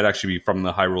 and this might actually be from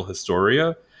the Hyrule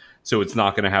Historia, so it's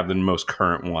not going to have the most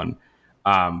current one.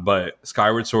 But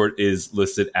Skyward Sword is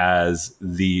listed as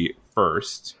the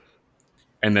first,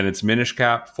 and then it's Minish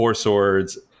Cap, Four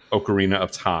Swords, Ocarina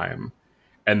of Time,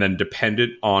 and then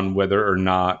dependent on whether or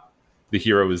not the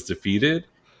hero is defeated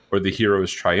or the hero is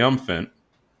triumphant,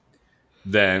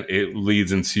 then it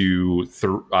leads into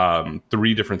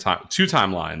three different two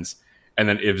timelines. And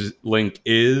then if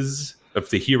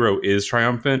the hero is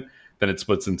triumphant, then it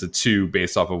splits into two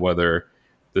based off of whether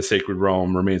the Sacred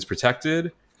Realm remains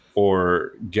protected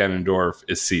or Ganondorf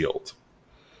is sealed.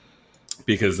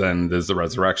 Because then there's the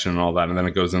resurrection and all that, and then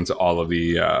it goes into all of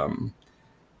the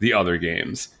other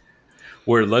games.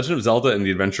 Where Legend of Zelda and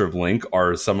The Adventure of Link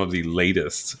are some of the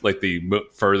latest, like the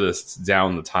furthest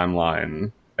down the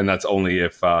timeline. And that's only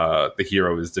if the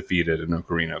hero is defeated in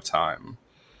Ocarina of Time.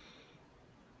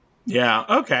 Yeah.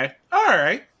 Okay. All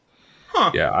right. Huh.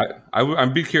 Yeah.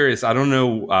 I'd be curious. I don't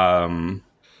know.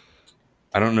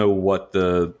 I don't know what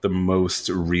the most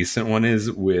recent one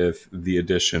is with the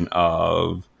addition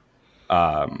of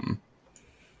Breath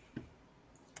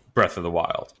of the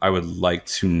Wild. I would like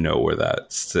to know where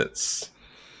that sits.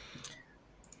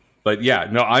 But yeah,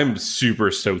 no, I'm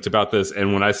super stoked about this.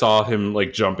 And when I saw him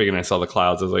like jumping and I saw the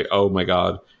clouds, I was like, oh my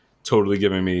God, totally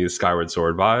giving me Skyward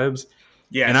Sword vibes.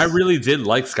 Yeah. And I really did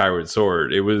like Skyward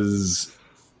Sword. It was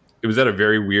at a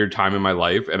very weird time in my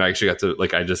life. And I actually got to,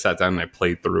 like, I just sat down and I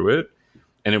played through it.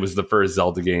 And it was the first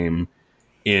Zelda game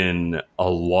in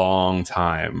a long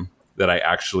time that I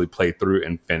actually played through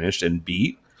and finished and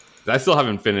beat. I still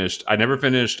haven't finished. I never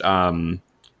finished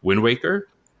Wind Waker.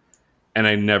 And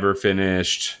I never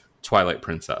finished Twilight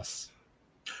Princess.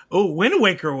 Oh, Wind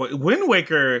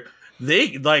Waker,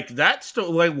 they like that.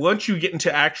 Like once you get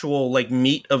into actual like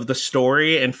meat of the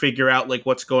story and figure out like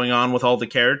what's going on with all the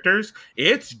characters,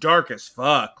 it's dark as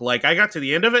fuck. Like I got to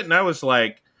the end of it and I was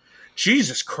like,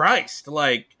 Jesus Christ!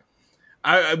 Like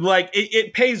I like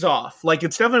it pays off. Like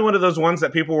it's definitely one of those ones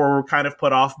that people were kind of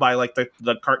put off by like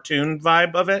the cartoon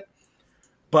vibe of it.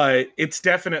 But it's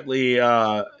definitely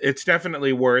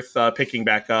worth picking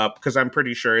back up because I'm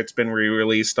pretty sure it's been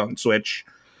re-released on Switch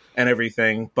and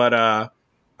everything. But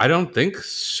I don't think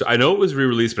so. I know it was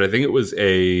re-released, but I think it was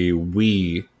a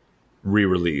Wii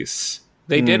re-release.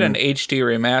 They did an HD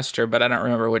remaster, but I don't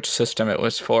remember which system it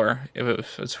was for. If it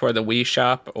was for the Wii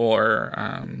Shop or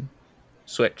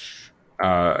Switch.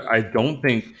 I don't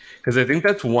think, because I think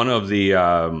that's one of the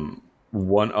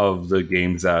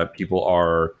games that people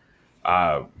are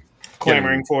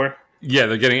clamoring for. Yeah,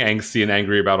 they're getting angsty and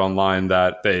angry about online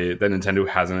that Nintendo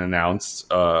hasn't announced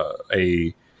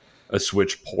a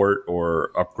Switch port or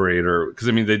upgrade, or because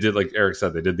I mean they did, like Eric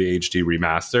said, they did the HD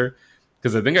remaster.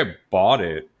 Because I think I bought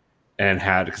it and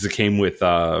had, because it came with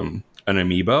an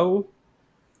amiibo,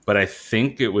 but I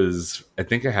think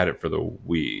I had it for the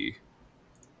Wii.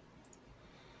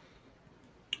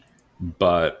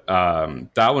 But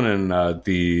that one and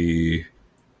the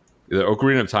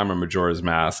Ocarina of Time or Majora's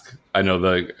Mask, I know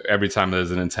that every time there's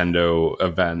a Nintendo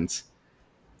event,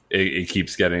 it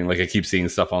keeps getting, like, I keep seeing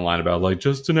stuff online about, like,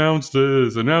 just announce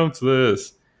this. And,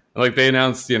 like, they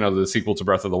announced, the sequel to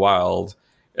Breath of the Wild,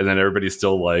 and then everybody's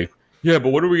still like, yeah, but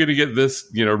what are we going to get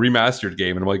this, remastered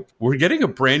game? And I'm like, we're getting a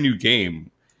brand new game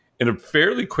in a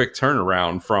fairly quick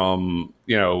turnaround from,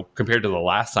 compared to the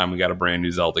last time we got a brand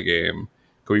new Zelda game.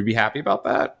 Could we be happy about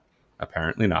that?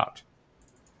 Apparently not.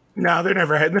 No, they're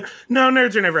never happy. No,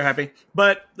 nerds are never happy.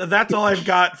 But that's all I've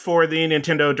got for the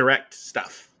Nintendo Direct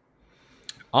stuff.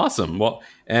 Awesome. Well,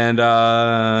 and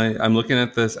I'm looking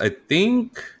at this. I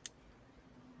think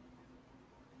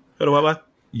Go to what?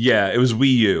 Yeah, it was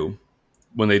Wii U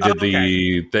when they did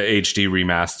okay. the HD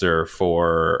remaster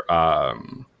for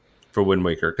Wind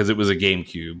Waker, because it was a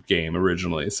GameCube game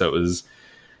originally, so it was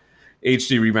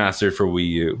HD remastered for Wii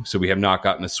U. So we have not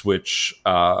gotten a Switch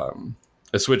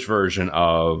version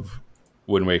of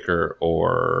Wind Waker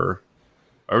or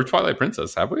Twilight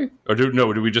Princess, have we? Or did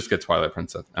we just get Twilight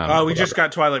Princess? We just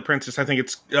got Twilight Princess. I think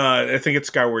it's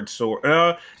Skyward Sword.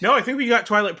 No, I think we got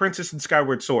Twilight Princess and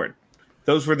Skyward Sword.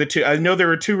 Those were the two. I know there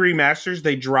were two remasters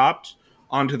they dropped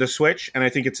onto the Switch, and I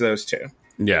think it's those two.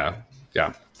 Yeah.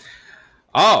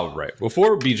 All right.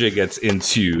 Before BJ gets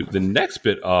into the next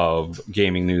bit of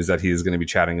gaming news that he is going to be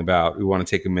chatting about, we want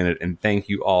to take a minute and thank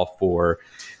you all for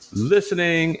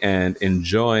listening and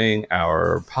enjoying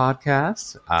our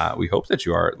podcast. We hope that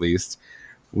you are, at least.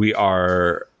 We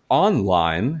are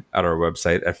online at our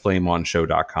website at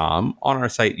flameonshow.com. On our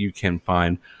site, you can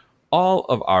find all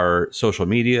of our social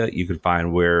media. You can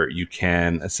find where you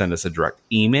can send us a direct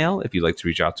email if you'd like to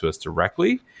reach out to us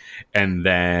directly. And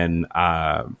then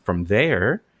from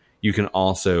there, you can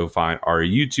also find our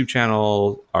YouTube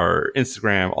channel, our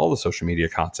Instagram, all the social media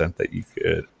content that you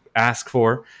could ask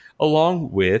for,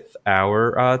 along with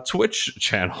our Twitch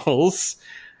channels,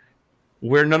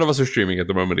 where none of us are streaming at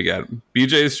the moment again.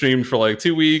 BJ streamed for like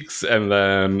 2 weeks and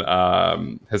then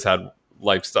has had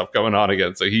life stuff going on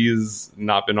again, so he's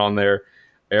not been on there.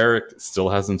 Eric still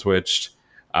hasn't twitched.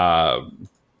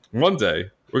 One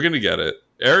day, we're going to get it.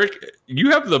 Eric,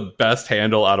 you have the best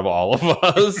handle out of all of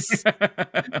us.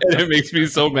 And it makes me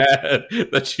so mad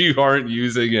that you aren't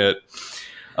using it.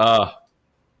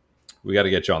 We got to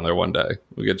get you on there one day.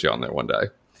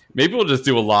 Maybe we'll just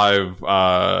do a live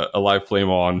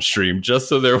Flame On stream, just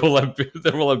so there will have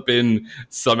been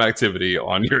some activity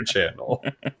on your channel.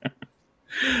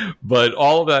 But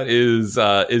all of that is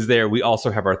there. We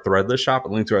also have our Threadless shop, a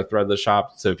link to our Threadless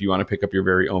shop. So if you want to pick up your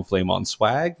very own Flame On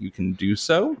swag, you can do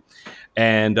so.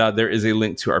 And there is a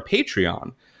link to our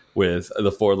Patreon with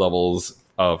the 4 levels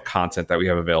of content that we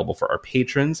have available for our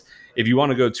patrons. If you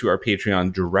want to go to our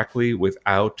Patreon directly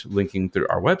without linking through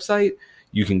our website,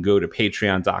 you can go to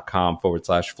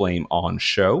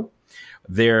patreon.com/flameonshow.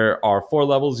 There are 4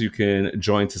 levels you can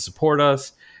join to support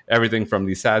us. Everything from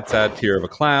the sad tier of a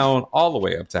clown all the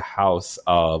way up to House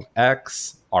of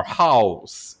X, our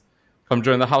house. Come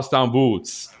join the House Down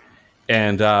Boots.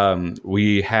 And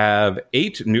we have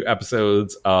 8 new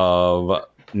episodes of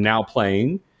Now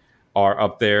Playing are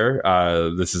up there.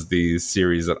 This is the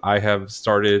series that I have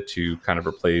started to kind of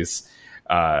replace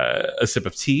a sip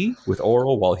of tea with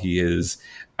Oral while he is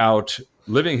out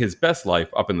living his best life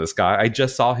up in the sky. I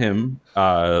just saw him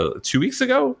 2 weeks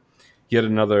ago. He had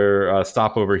another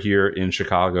stopover here in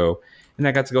Chicago, and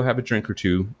I got to go have a drink or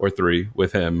 2 or 3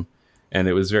 with him, and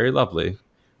it was very lovely.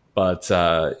 But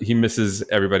he misses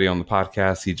everybody on the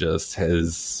podcast.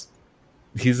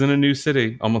 He's in a new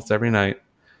city almost every night,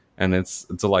 and it's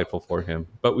delightful for him.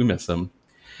 But we miss him.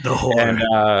 And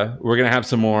we're going to have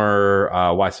some more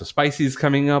Why So Spicy's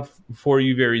coming up for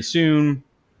you very soon.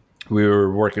 We were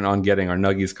working on getting our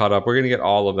Nuggies caught up. We're going to get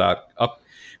all of that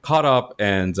caught up,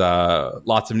 and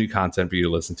lots of new content for you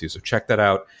to listen to. So check that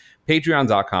out.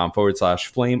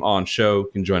 Patreon.com/Flame On Show. You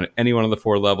can join at any one of the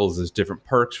 4 levels. There's different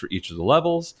perks for each of the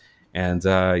levels. And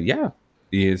so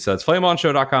it's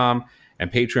flameonshow.com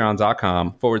and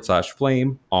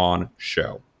patreon.com/Flame On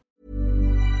Show.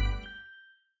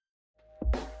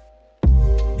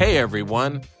 Hey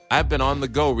everyone, I've been on the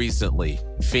go recently.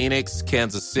 Phoenix,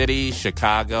 Kansas City,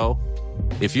 Chicago.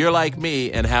 If you're like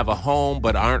me and have a home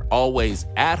but aren't always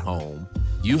at home,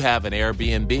 you have an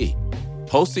Airbnb.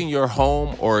 Hosting your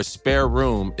home or a spare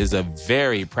room is a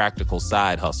very practical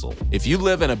side hustle. If you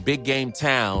live in a big game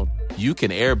town, you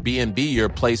can Airbnb your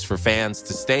place for fans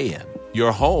to stay in.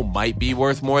 Your home might be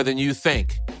worth more than you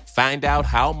think. Find out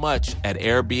how much at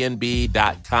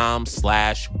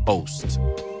airbnb.com/host.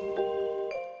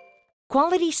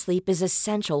 Quality sleep is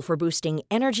essential for boosting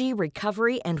energy,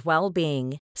 recovery, and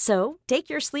well-being. So, take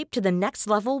your sleep to the next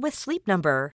level with Sleep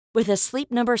Number. With a Sleep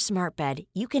Number smart bed,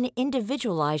 you can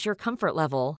individualize your comfort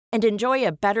level and enjoy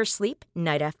a better sleep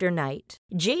night after night.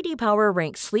 J.D. Power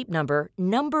ranks Sleep Number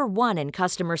number 1 in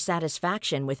customer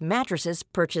satisfaction with mattresses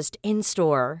purchased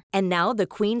in-store. And now the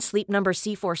Queen Sleep Number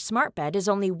C4 smart bed is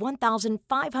only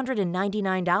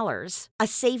 $1,599, a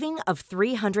saving of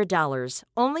 $300,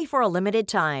 only for a limited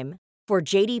time. For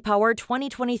J.D. Power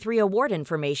 2023 award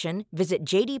information, visit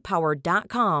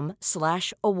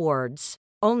jdpower.com/awards.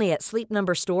 Only at Sleep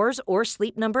Number stores or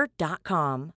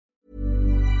sleepnumber.com.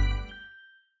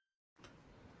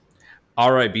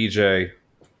 All right, BJ,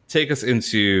 take us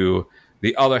into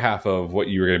the other half of what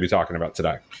you were going to be talking about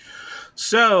today.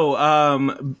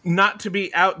 So, not to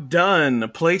be outdone,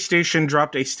 PlayStation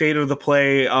dropped a State of the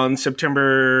Play on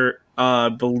September,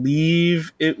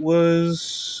 believe it was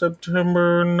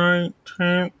September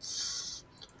 19th.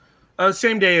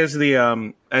 Same day as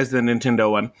the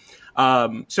Nintendo one.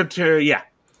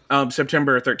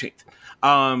 September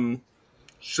 13th.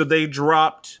 So they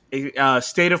dropped a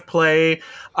State of Play.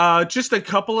 Just a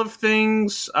couple of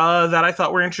things that I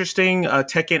thought were interesting.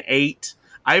 Tekken 8.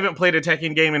 I haven't played a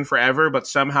Tekken game in forever, but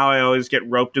somehow I always get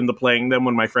roped into playing them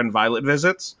when my friend Violet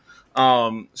visits.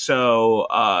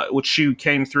 Which she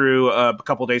came through a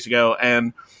couple days ago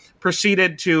and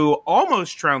proceeded to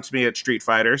almost trounce me at Street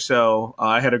Fighter. So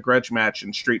I had a grudge match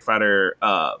in Street Fighter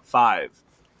 5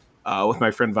 with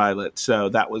my friend Violet. So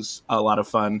that was a lot of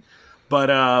fun. But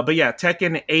yeah,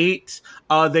 Tekken 8.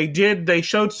 They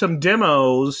showed some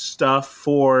demos stuff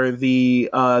for the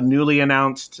newly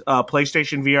announced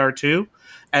PlayStation VR 2,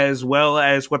 as well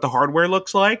as what the hardware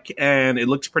looks like, and it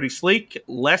looks pretty sleek.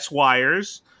 Less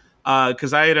wires,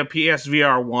 because I had a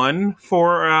PSVR 1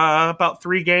 for about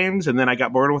 3 games, and then I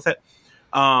got bored with it.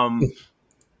 I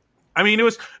mean, it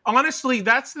was honestly,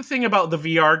 that's the thing about the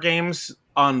VR games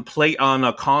on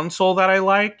a console that I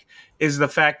like, is the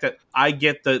fact that I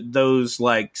get those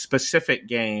like specific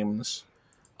games.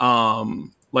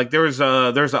 Like there's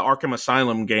an Arkham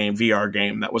Asylum game, VR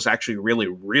game, that was actually really,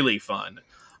 really fun.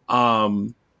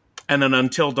 And an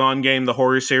Until Dawn game, the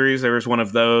horror series, there was one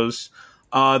of those.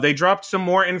 They dropped some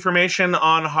more information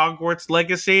on Hogwarts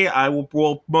Legacy. I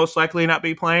will most likely not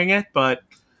be playing it, but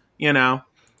you know,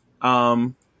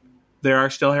 there are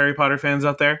still Harry Potter fans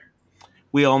out there.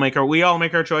 We all make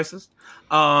our choices.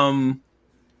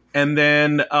 And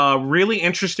then a really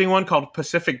interesting one called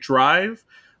Pacific Drive,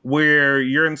 where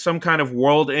you're in some kind of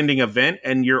world-ending event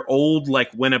and your old like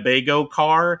Winnebago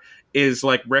car is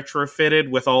like retrofitted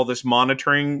with all this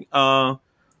monitoring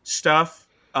stuff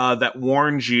that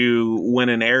warns you when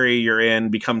an area you're in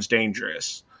becomes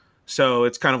dangerous. So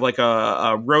it's kind of like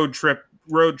a road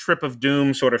trip of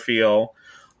doom sort of feel.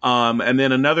 And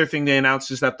then another thing they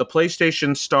announced is that the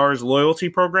PlayStation Stars loyalty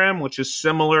program, which is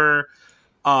similar.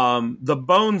 The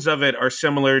bones of it are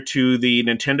similar to the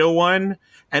Nintendo one.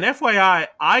 And FYI,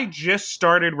 I just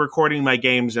started recording my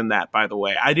games in that, by the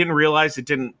way. I didn't realize it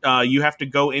didn't. You have to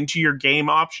go into your game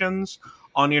options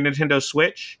on your Nintendo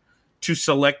Switch to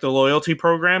select the loyalty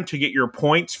program to get your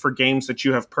points for games that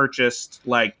you have purchased,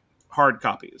 like hard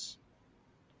copies.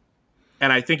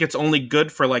 And I think it's only good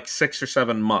for like 6 or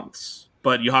 7 months,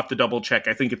 but you have to double check.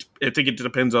 I think it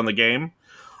depends on the game.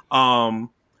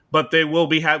 But they will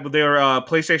be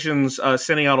PlayStation's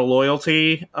sending out a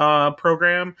loyalty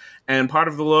program, and part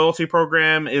of the loyalty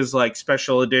program is like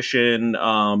special edition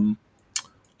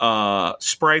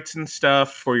sprites and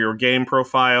stuff for your game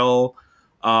profile,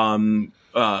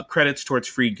 credits towards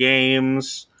free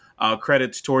games,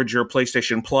 credits towards your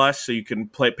PlayStation Plus, so you can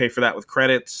pay for that with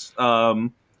credits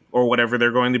or whatever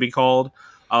they're going to be called.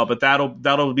 But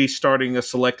that'll be starting a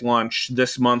select launch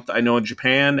this month, I know, in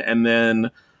Japan, and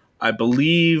then I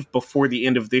believe before the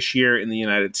end of this year in the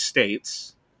United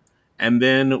States. And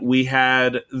then we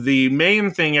had the main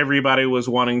thing everybody was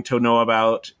wanting to know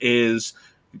about is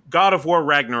God of War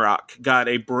Ragnarok got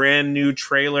a brand new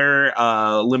trailer,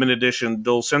 limited edition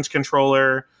DualSense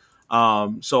controller.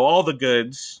 So all the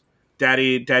goods.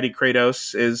 Daddy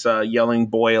Kratos is yelling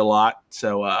boy a lot.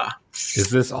 So is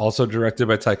this also directed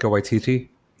by Taika Waititi?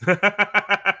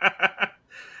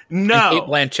 No. And Cate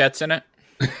Blanchett's in it.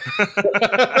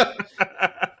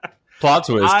 Plot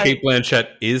twist: Cate Blanchett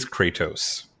is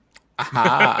Kratos.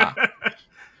 Aha.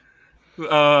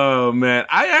 Oh man,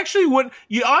 I actually would.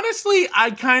 Honestly, I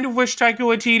kind of wish Taika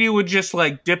Waititi would just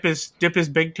like dip his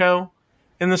big toe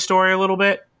in the story a little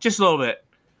bit, just a little bit.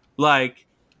 Like,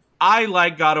 I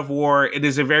like God of War. It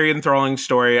is a very enthralling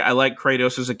story. I like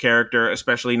Kratos as a character,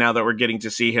 especially now that we're getting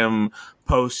to see him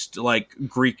post like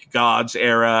Greek gods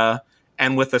era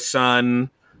and with a son.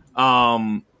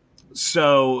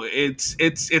 So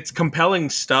it's compelling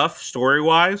stuff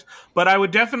story-wise, but I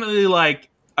would definitely like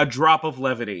a drop of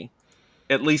levity,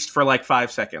 at least for like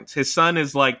 5 seconds. His son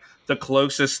is like the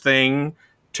closest thing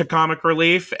to comic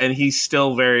relief, and he's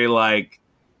still very like,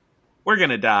 we're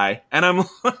gonna die. And I'm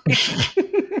like,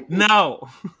 no,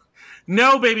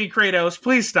 baby Kratos,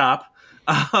 please stop.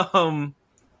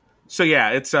 So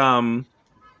yeah, it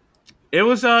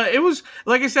was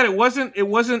like I said, it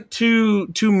wasn't too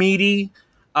meaty.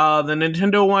 The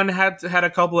Nintendo one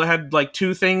had like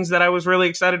 2 things that I was really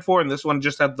excited for, and this one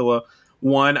just had the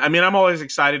one. I mean, I'm always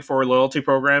excited for a loyalty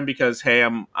program because hey,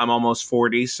 I'm almost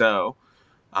 40, so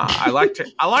I like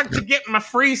to get my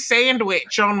free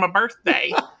sandwich on my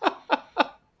birthday.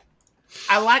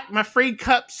 I like my free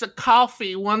cups of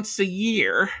coffee once a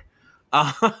year.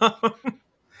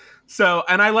 So,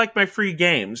 and I like my free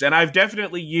games, and I've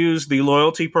definitely used the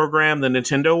loyalty program, the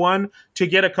Nintendo one, to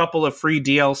get a couple of free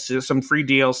DLC, some free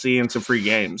DLC and some free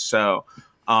games. So,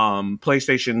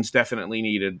 PlayStation's definitely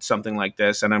needed something like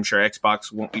this, and I'm sure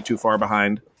Xbox won't be too far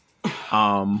behind.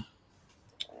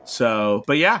 So,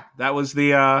 but yeah, that was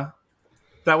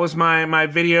my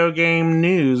video game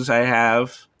news I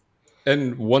have.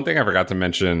 And one thing I forgot to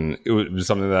mention, it was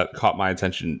something that caught my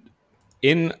attention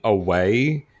in a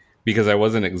way, because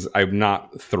I'm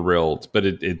not thrilled, but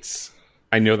it's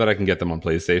I know that I can get them on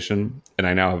PlayStation, and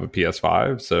I now have a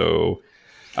PS5. So,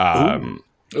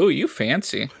 Ooh, you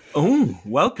fancy. Oh,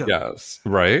 welcome. Yes,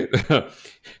 right.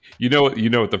 You know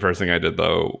what the first thing I did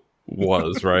though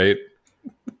was, right?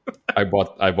 I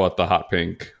bought the hot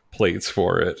pink plates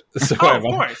for it. So of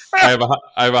course. I have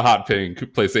a hot pink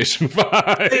PlayStation 5.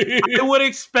 I would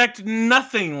expect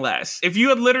nothing less. If you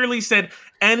had literally said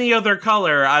any other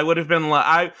color, I would have been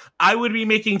like, I would be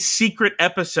making secret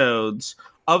episodes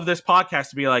of this podcast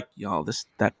to be like, y'all,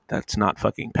 that's not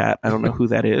fucking Pat. I don't know who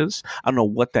that is. I don't know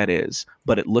what that is,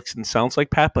 but it looks and sounds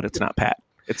like Pat, but it's not Pat.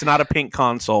 It's not a pink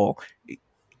console.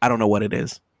 I don't know what it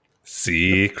is.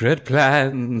 Secret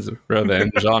plans,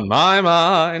 revenge on my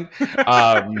mind.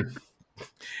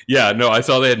 Yeah, no, I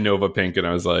saw they had Nova Pink, and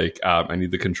I was like, I need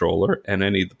the controller and I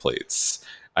need the plates.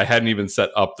 I hadn't even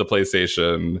set up the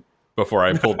PlayStation before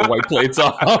I pulled the white plates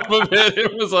off of it.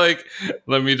 It was like,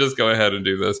 let me just go ahead and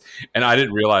do this. And I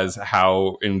didn't realize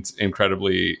how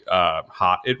incredibly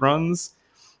hot it runs,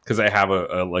 because I have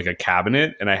a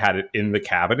cabinet, and I had it in the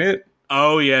cabinet.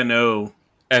 Oh, yeah, no.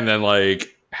 And then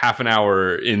like half an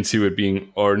hour into it being,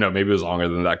 or no, maybe it was longer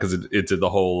than that, because it did the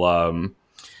whole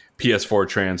PS4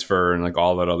 transfer and like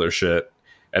all that other shit.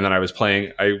 And then I was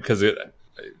playing, I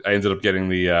ended up getting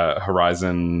the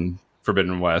Horizon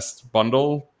Forbidden West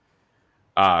bundle,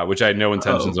 which I had no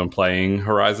intentions on playing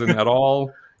Horizon at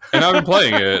all. And I've been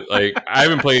playing it. Like, I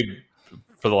haven't played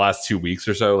for the last 2 weeks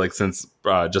or so, like since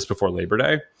just before Labor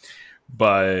Day.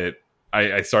 But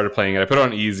I started playing it. I put it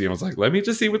on easy and was like, let me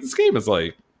just see what this game is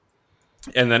like.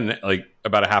 And then like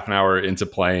about a half an hour into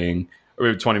playing, or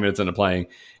maybe 20 minutes into playing,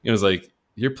 it was like,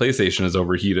 your PlayStation is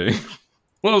overheating.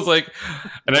 Well, I was like,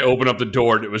 and I opened up the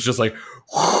door and it was just like,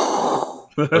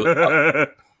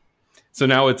 so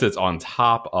now it sits on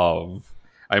top of,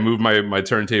 I moved my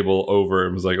turntable over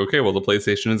and was like, okay, well, the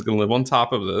PlayStation is going to live on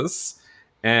top of this,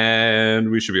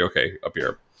 and we should be okay up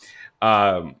here.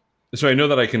 So I know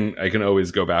that I can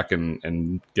always go back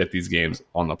and get these games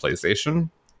on the PlayStation,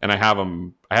 and I have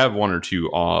them. I have one or two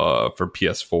for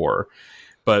PS4,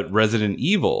 but Resident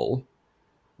Evil,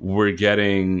 we're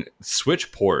getting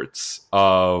Switch ports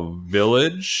of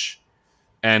Village,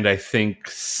 and I think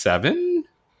 7.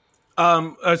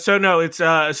 So no, it's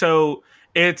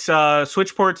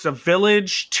Switch ports of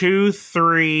Village 2,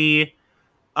 3,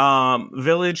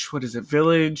 Village. What is it?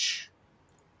 Village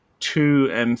 2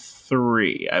 and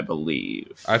 3, I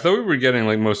believe. I thought we were getting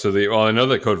like most of the. Well, I know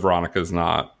that Code Veronica is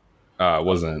not.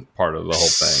 Wasn't part of the whole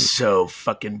thing. So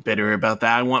fucking bitter about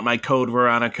that. I want my Code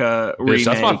Veronica remake.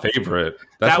 That's my favorite.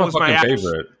 That was my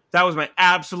favorite. That was my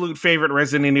absolute favorite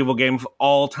Resident Evil game of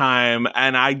all time,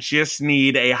 and I just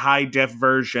need a high-def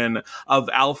version of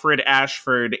Alfred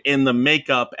Ashford in the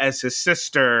makeup as his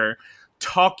sister,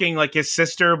 talking like his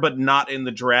sister, but not in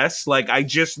the dress. Like, I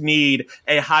just need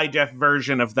a high-def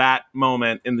version of that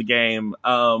moment in the game.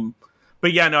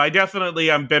 But yeah, no,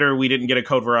 I'm bitter we didn't get a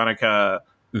Code Veronica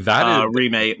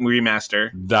remaster.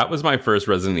 That was my first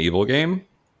Resident Evil game.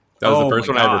 That was the first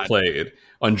one I ever played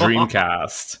on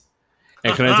Dreamcast.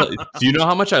 And can I tell you, do you know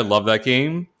how much I love that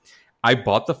game? I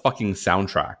bought the fucking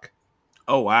soundtrack.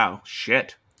 Oh, wow.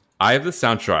 Shit. I have the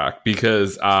soundtrack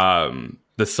because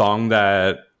the song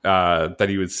that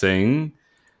he would sing,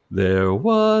 there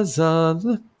was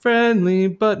a friendly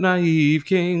but naive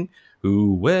king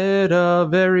who wed a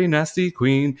very nasty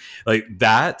queen. Like,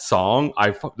 that song,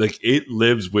 it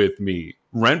lives with me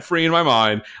rent free in my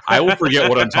mind. I will forget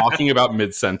what I'm talking about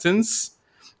mid-sentence.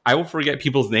 I will forget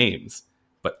people's names,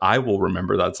 but I will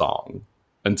remember that song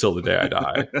until the day I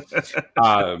die.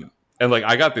 And like,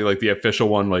 I got the official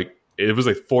one. Like, it was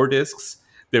like 4 discs.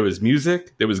 There was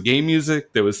music, there was game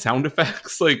music, there was sound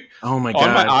effects. Like, oh my God.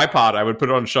 On my iPod, I would put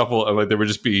it on shuffle, and like there would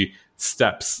just be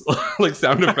steps, like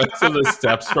sound effects of the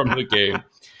steps from the game.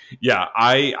 Yeah,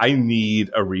 I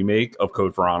need a remake of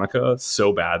Code Veronica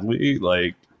so badly.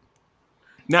 Like,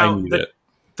 now, I need it.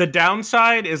 The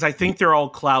downside is I think they're all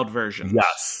cloud versions.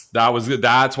 Yes, that was good.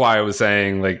 That's why I was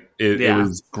saying like it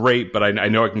was great, but I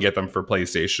know I can get them for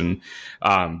PlayStation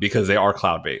because they are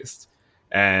cloud based.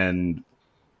 And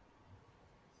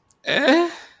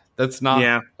that's not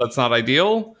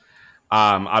ideal.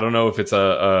 I don't know if it's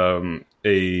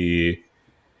a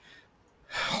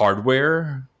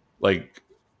hardware like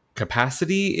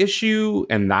capacity issue,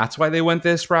 and that's why they went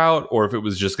this route, or if it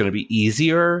was just going to be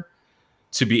easier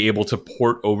to be able to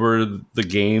port over the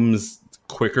games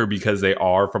quicker because they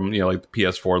are from like the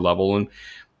PS4 level. And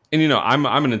I'm a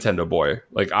Nintendo boy,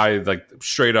 like I like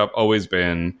straight up always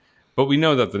been, but we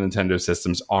know that the Nintendo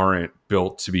systems aren't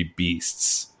built to be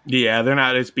beasts. Yeah, they're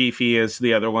not as beefy as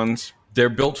the other ones. They're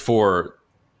built for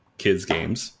kids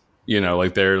games,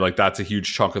 like they're like that's a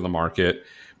huge chunk of the market,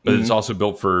 but it's also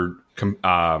built for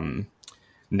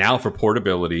now for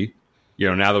portability.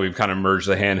 Now that we've kind of merged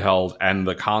the handheld and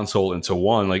the console into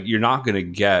one, like you're not going to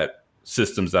get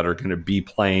systems that are going to be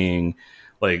playing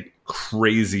like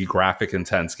crazy graphic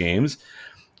intense games.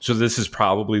 So this is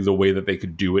probably the way that they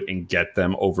could do it and get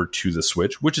them over to the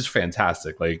Switch, which is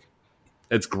fantastic. Like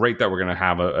it's great that we're going to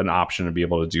have an option to be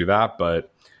able to do that.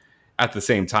 But at the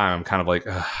same time, I'm kind of like,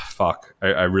 fuck,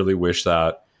 I really wish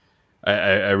that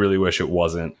I really wish it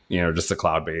wasn't, just a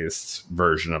cloud-based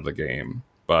version of the game.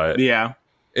 But yeah,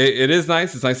 it is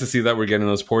nice. It's nice to see that we're getting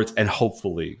those ports, and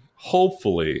hopefully,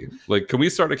 like, can we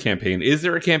start a campaign? Is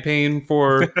there a campaign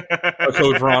for a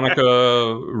Code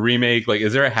Veronica remake? Like,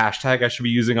 is there a hashtag I should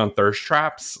be using on thirst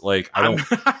traps? Like, I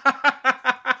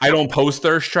don't post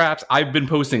thirst traps. I've been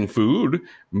posting food.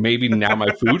 Maybe now my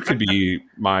food could be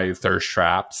my thirst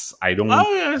traps. I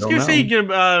was gonna say you get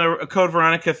a Code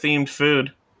Veronica themed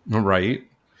food. Right.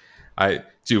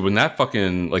 Dude, when that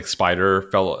fucking like spider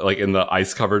fell like in the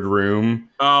ice covered room.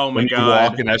 Oh my god! You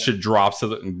walk and that shit drops to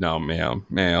the no,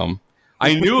 ma'am.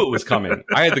 I knew it was coming.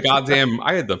 I had the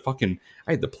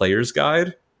player's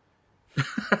guide.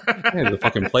 I had the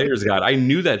fucking player's guide. I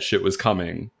knew that shit was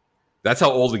coming. That's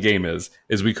how old the game is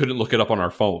we couldn't look it up on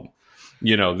our phone.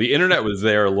 The internet was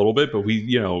there a little bit, but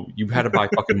you had to buy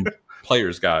fucking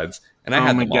player's guides, and I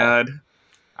had them all. God.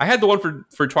 I had the one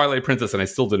for Twilight Princess, and I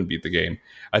still didn't beat the game.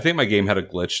 I think my game had a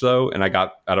glitch though, and I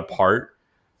got at a part,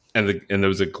 and there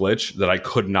was a glitch that I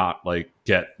could not like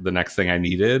get the next thing I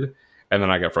needed, and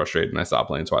then I got frustrated and I stopped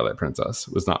playing Twilight Princess.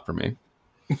 It was not for me.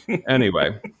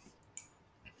 Anyway,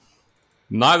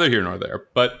 neither here nor there.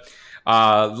 But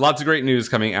lots of great news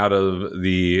coming out of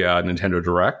the Nintendo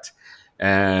Direct,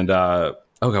 and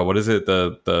what is it?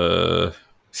 The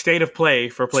State of Play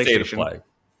for PlayStation.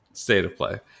 State of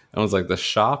Play. I was like, the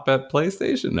shop at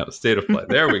PlayStation? No, State of Play.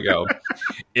 There we go.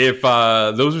 If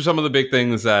those are some of the big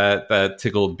things that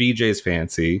tickled BJ's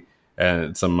fancy,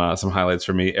 and some highlights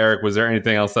for me. Eric, was there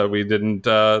anything else that we didn't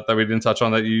touch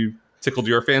on that you tickled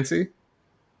your fancy?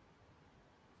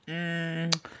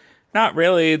 Not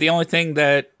really. The only thing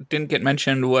that didn't get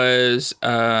mentioned was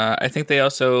I think they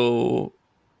also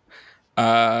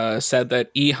said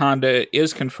that E Honda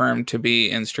is confirmed to be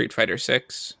in Street Fighter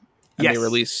 6. And they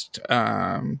released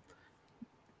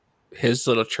his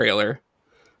little trailer.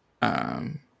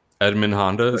 Edmund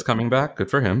Honda is coming back. Good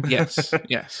for him. Yes,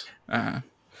 yes.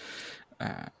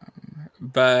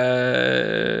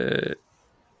 But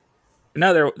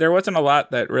no, there wasn't a lot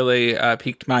that really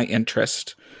piqued my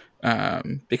interest.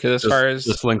 Because as far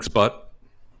as Link's butt.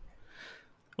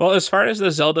 Well, as far as the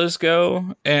Zeldas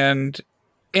go, and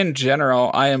in general,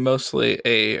 I am mostly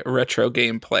a retro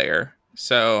game player.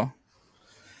 So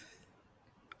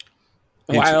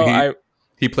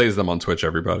he plays them on Twitch,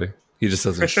 everybody. He just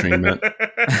doesn't stream it.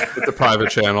 It's a private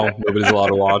channel. Nobody's allowed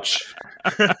to watch.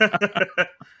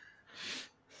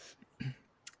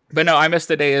 But no, I miss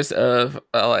the days of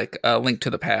like a Link to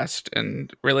the Past,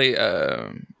 and really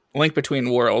Link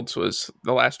Between Worlds was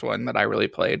the last one that I really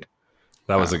played.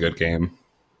 That was a good game.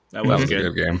 That was a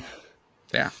good game.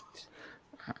 Yeah.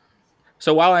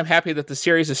 So while I'm happy that the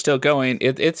series is still going,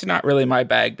 it's not really my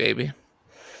bag, baby.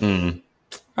 I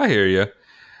hear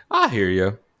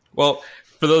you. Well,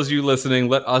 for those of you listening,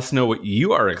 let us know what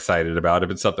you are excited about. If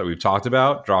it's stuff that we've talked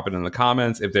about, drop it in the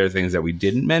comments. If there are things that we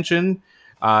didn't mention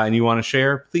and you want to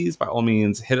share, please, by all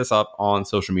means, hit us up on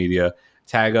social media.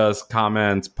 Tag us,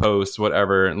 comments, posts,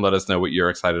 whatever, and let us know what you're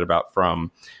excited about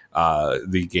from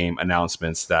the game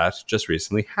announcements that just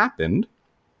recently happened.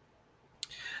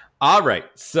 All right,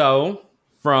 so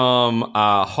from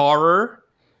horror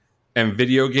and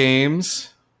video games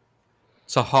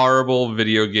to horrible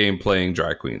video game playing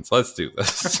drag queens. Let's do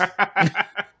this.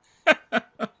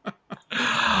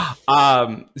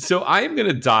 So I am going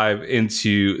to dive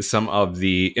into some of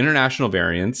the international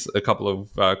variants, a couple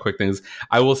of quick things.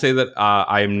 I will say that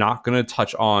I am not going to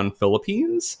touch on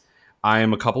Philippines. I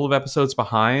am a couple of episodes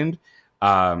behind.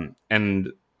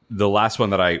 And the last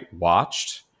one that I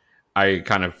watched I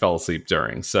kind of fell asleep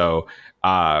during. So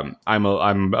I'm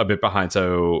a bit behind.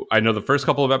 So I know the first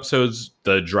couple of episodes,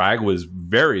 the drag was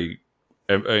very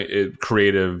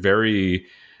creative, very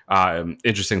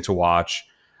interesting to watch.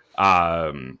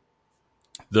 The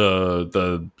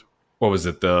what was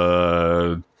it?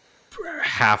 The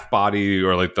half body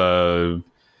or like the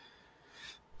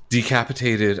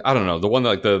decapitated, I don't know, the one that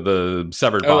like the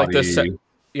severed body, like the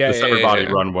severed body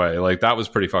runway, like that was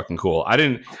pretty fucking cool.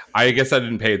 I guess I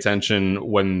didn't pay attention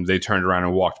when they turned around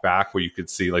and walked back, where you could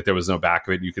see like there was no back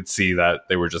of it, you could see that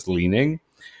they were just leaning.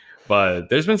 But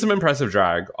there's been some impressive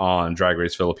drag on Drag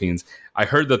Race Philippines. I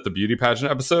heard that the beauty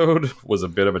pageant episode was a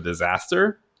bit of a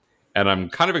disaster, and I'm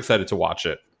kind of excited to watch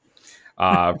it.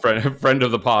 Friend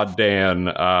of the pod, Dan,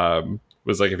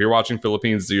 was like, if you're watching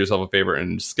Philippines, do yourself a favor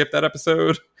and skip that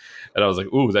episode. And I was like,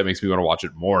 ooh, that makes me want to watch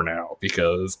it more now,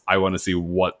 because I want to see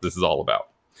what this is all about.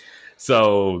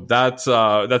 So that's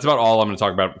about all I'm going to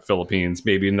talk about Philippines.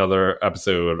 Maybe another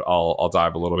episode I'll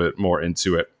dive a little bit more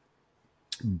into it.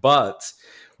 But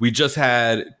we just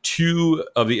had 2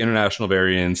 of the international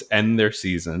variants end their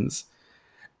seasons,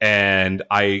 and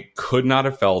I could not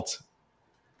have felt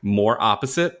more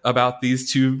opposite about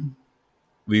these two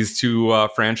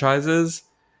franchises.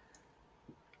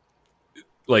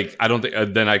 Like, I don't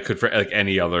think than I could for like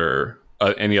any other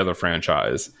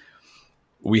franchise.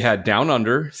 We had Down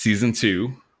Under season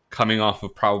 2 coming off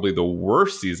of probably the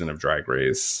worst season of Drag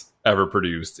Race ever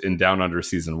produced in Down Under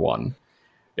season 1.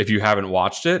 If you haven't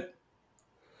watched it,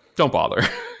 don't bother.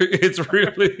 It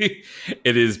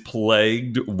is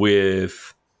plagued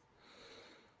with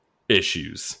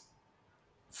issues.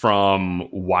 From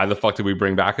why the fuck did we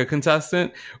bring back a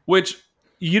contestant? Which,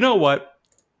 you know what?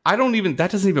 That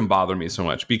doesn't even bother me so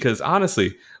much, because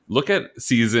honestly, look at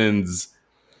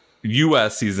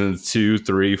US seasons 2,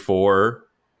 3, 4,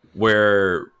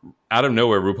 where out of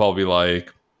nowhere RuPaul will be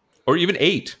like, or even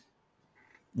 8,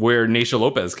 where Naysha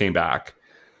Lopez came back.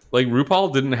 Like,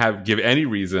 RuPaul didn't give any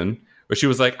reason, but she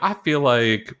was like, I feel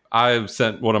like I've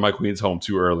sent one of my queens home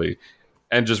too early,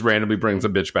 and just randomly brings a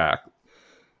bitch back.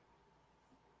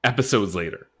 Episodes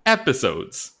later.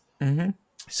 Mm-hmm.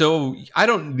 So I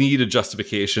don't need a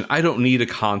justification. I don't need a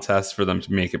contest for them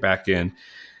to make it back in.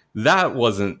 That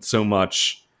wasn't so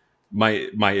much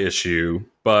my issue.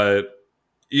 But,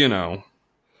 you know,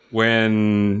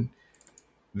 when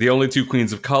the only 2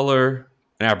 queens of color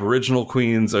and Aboriginal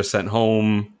queens are sent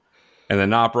home and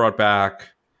then not brought back,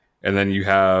 and then you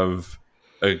have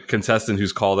a contestant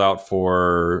who's called out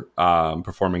for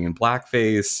performing in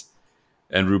blackface,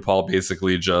 and RuPaul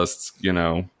basically just, you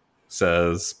know,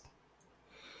 says,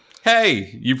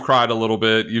 hey, you've cried a little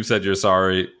bit, you've said you're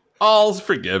sorry, all's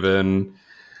forgiven.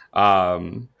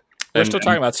 We're still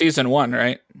talking about season 1,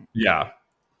 right? Yeah.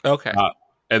 Okay.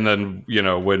 And then, you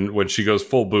know, when she goes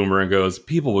full boomer and goes,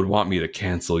 people would want me to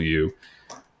cancel you.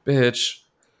 Bitch.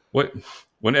 What?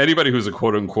 When anybody who's a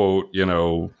quote unquote, you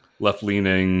know,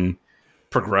 left-leaning,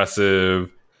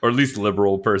 progressive, or at least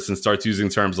liberal person starts using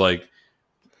terms like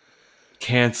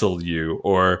cancel you,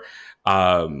 or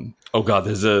oh god,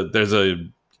 there's a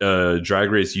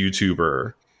Drag Race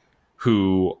YouTuber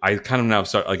who I kind of now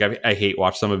start like, I hate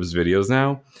watch some of his videos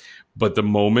now, but the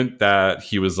moment that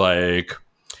he was like,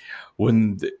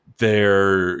 when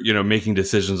they're, you know, making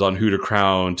decisions on who to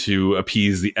crown to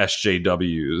appease the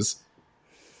SJWs,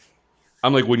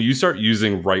 I'm like, when you start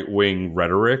using right-wing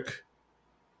rhetoric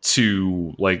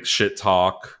to like shit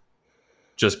talk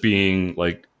just being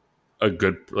like a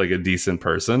good, like a decent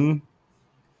person,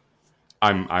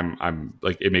 I'm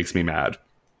like, it makes me mad.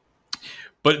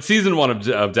 But season 1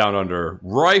 of Down Under,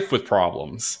 rife with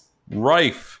problems,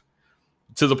 rife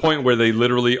to the point where they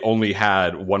literally only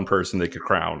had one person they could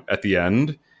crown at the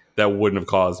end that wouldn't have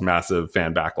caused massive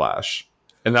fan backlash,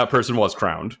 and that person was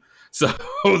crowned. So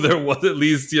there was at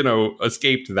least, you know,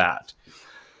 escaped that.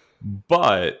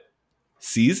 But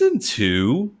season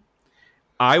 2,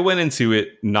 I went into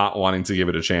it not wanting to give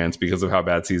it a chance because of how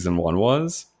bad season 1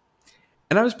 was.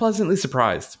 And I was pleasantly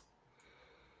surprised.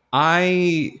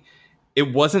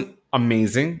 It wasn't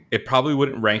amazing. It probably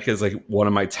wouldn't rank as like one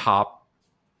of my top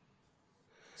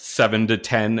 7 to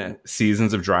 10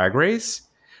 seasons of Drag Race.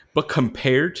 But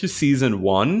compared to season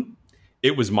 1,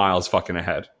 it was miles fucking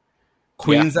ahead.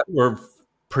 Queens that were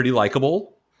pretty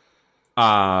likable.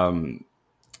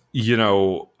 You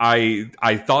know,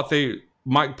 I thought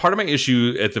part of my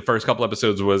issue at the first couple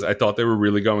episodes was I thought they were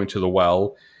really going to the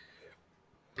well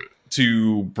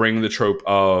to bring the trope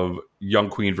of young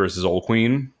queen versus old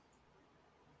queen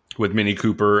with Minnie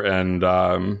Cooper and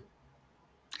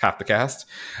half the cast.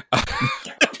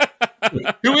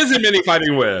 Who isn't Minnie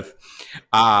fighting with?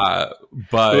 But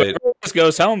this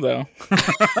goes home though.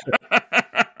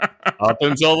 up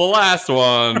until the last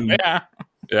one. Yeah.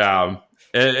 Yeah.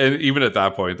 And even at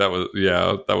that point, that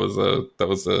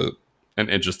was an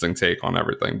interesting take on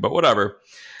everything. But whatever.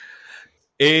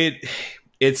 It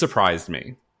surprised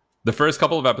me. The first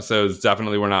couple of episodes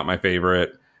definitely were not my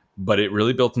favorite, but it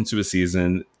really built into a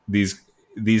season. These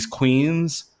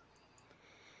queens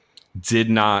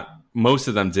most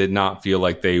of them did not feel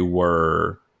like they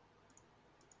were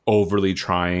overly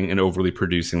trying and overly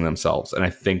producing themselves. And I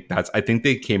think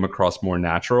they came across more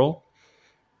natural.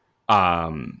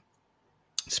 Spanky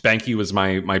was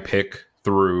my pick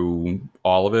through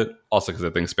all of it. Also because I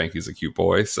think Spanky's a cute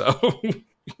boy. So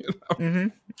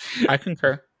I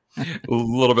concur. A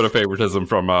little bit of favoritism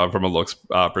from a looks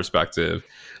perspective.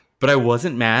 But I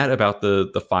wasn't mad about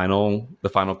the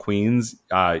final queens.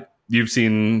 You've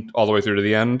seen all the way through to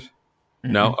the end?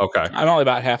 Mm-hmm. No? Okay. I'm only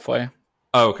about halfway.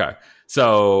 Oh, okay.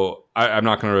 So I'm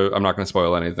not gonna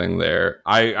spoil anything there.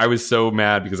 I was so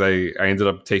mad because I ended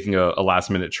up taking a last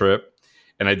minute trip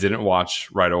and I didn't watch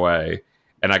right away.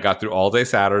 And I got through all day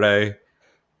Saturday.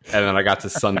 And then I got to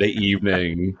Sunday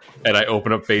evening and I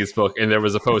opened up Facebook and there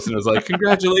was a post and it was like,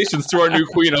 congratulations to our new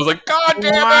queen. I was like, God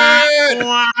damn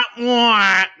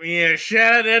it! You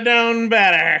should have done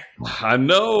better. I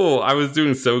know. I was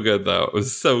doing so good though. It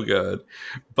was so good.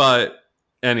 But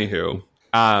anywho,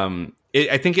 I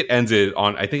think it ended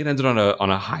on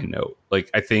a high note.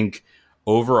 Like I think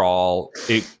overall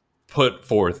it put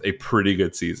forth a pretty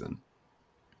good season.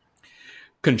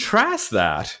 Contrast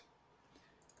that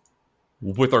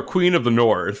with our Queen of the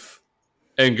North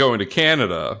and going to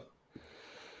Canada.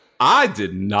 I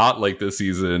did not like this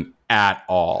season at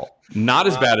all. Not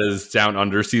as bad as Down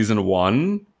Under season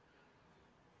 1.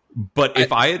 But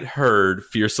if I had heard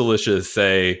Fierce Delicious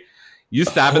say, you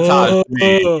sabotaged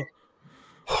me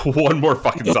one more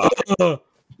fucking time.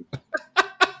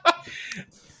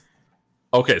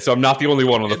 Okay, so I'm not the only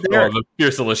one on the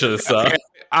Fierce Delicious.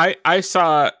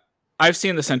 I've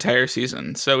seen this entire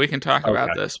season, so we can talk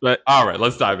about this. But all right,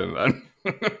 let's dive in then.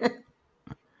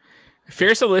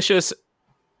 Fierce Delicious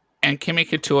and Kimmy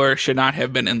Couture should not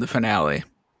have been in the finale.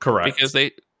 Correct. Because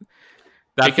they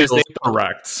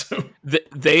correct.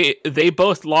 they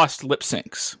both lost lip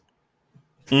syncs.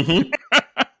 Mm-hmm.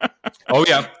 Oh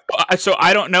yeah. So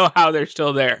I don't know how they're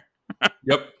still there.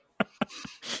 Yep.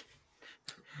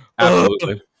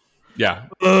 Absolutely. Yeah.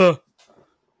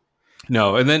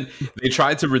 No, and then they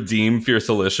tried to redeem Fierce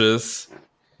Delicious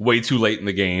way too late in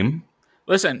the game.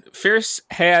 Listen, Fierce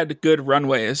had good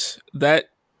runways. That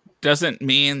doesn't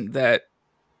mean that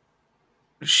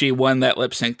she won that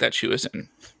lip sync that she was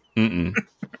in.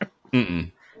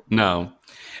 No.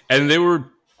 And they were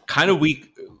kind of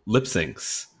weak lip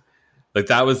syncs. Like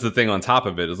that was the thing on top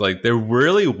of it. It's like there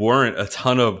really weren't a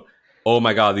ton of, oh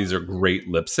my God, these are great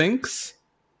lip syncs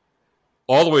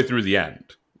all the way through the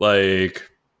end. Like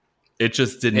it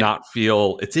just did not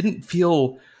feel, it didn't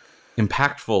feel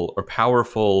impactful or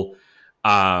powerful.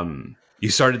 You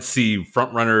started to see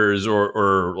front runners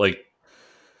or like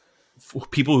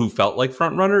people who felt like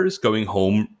front runners going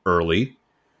home early.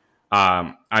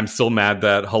 I'm still mad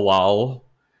that Halal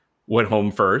went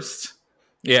home first.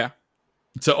 Yeah.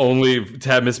 To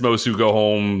have Miss Mosu go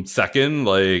home second.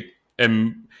 Like,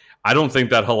 and I don't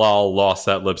think that Halal lost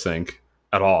that lip sync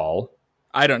at all.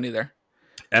 I don't either.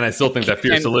 And I still think that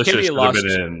Fierce Delicious should have been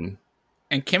in.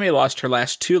 And Kimmy lost her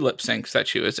last 2 lip syncs that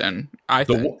she was in, I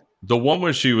think. The one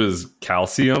where she was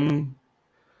Calcium,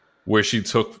 where she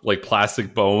took like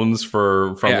plastic bones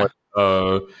from like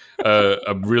a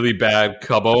really bad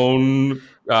Cabone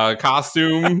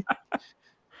costume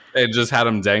and just had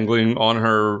them dangling on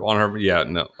her. Yeah,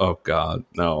 no. Oh God,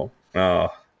 no.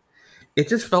 It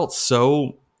just felt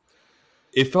so.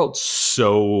 It felt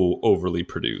so overly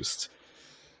produced.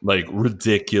 Like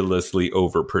ridiculously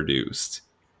overproduced.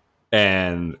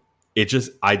 And it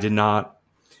just I didn't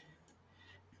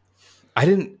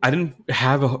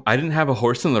have a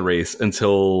horse in the race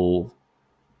until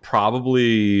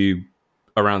probably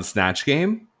around Snatch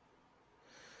Game.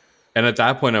 And at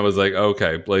that point I was like,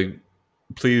 okay, like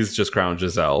please just crown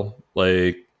Giselle.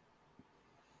 Like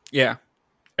yeah.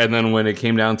 And then when it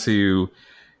came down to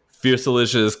Fierce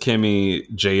Delicious, Kimmy,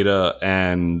 Jada,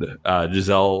 and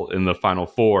Giselle in the final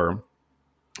 4,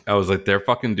 I was like, they're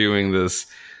fucking doing this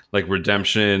like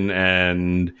redemption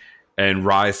and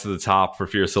rise to the top for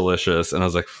Fierce Delicious. And I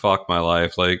was like, fuck my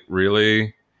life. Like,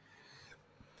 really?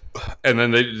 And then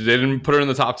they didn't put her in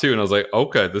the top 2. And I was like,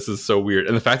 okay, this is so weird.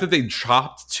 And the fact that they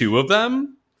dropped 2 of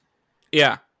them.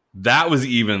 Yeah. That was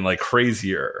even like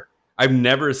crazier. I've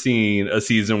never seen a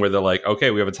season where they're like,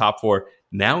 okay, we have a top 4.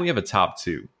 Now we have a top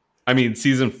 2. I mean,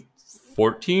 season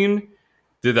 14,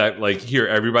 did that, like, here,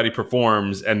 everybody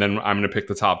performs, and then I'm going to pick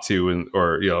the top two, and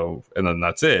then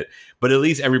that's it. But at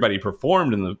least everybody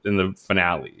performed in the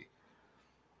finale.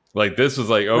 Like, this was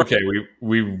like, okay,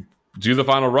 we do the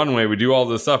final runway, we do all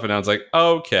this stuff, and now it's like,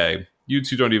 okay, you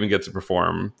two don't even get to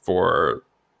perform for,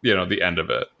 the end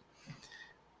of it.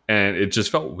 And it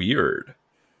just felt weird.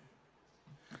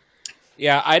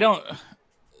 Yeah,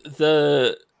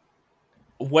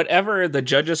 whatever the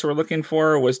judges were looking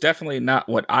for was definitely not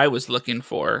what I was looking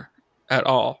for at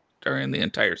all during the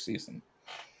entire season.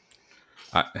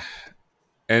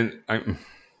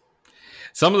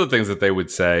 Some of the things that they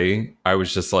would say, I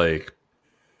was just like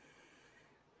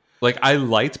I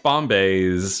liked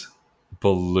Bombay's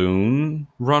balloon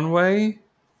runway.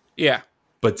 Yeah.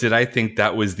 But did I think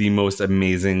that was the most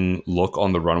amazing look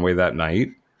on the runway that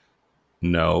night?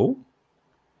 No.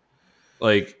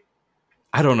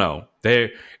 I don't know. I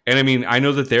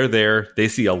know that they're there. They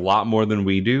see a lot more than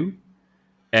we do.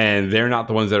 And they're not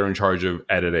the ones that are in charge of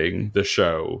editing the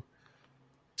show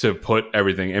to put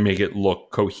everything and make it look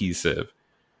cohesive.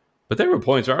 But there were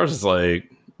points where I was just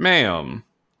like, ma'am,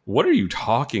 what are you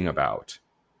talking about?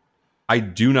 I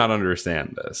do not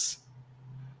understand this.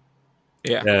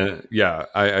 Yeah.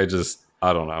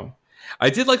 I don't know. I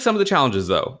did like some of the challenges,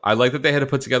 though. I like that they had to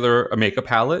put together a makeup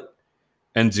palette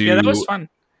and do that was fun.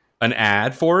 An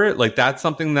ad for it. Like, that's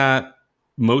something that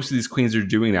most of these queens are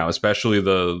doing now, especially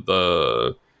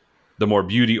the more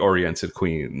beauty oriented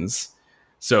queens.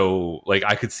 So, like,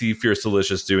 I could see Fierce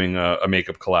Delicious doing a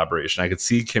makeup collaboration. I could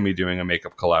see Kimmy doing a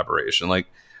makeup collaboration. Like,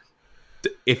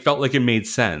 it felt like it made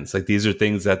sense. Like, these are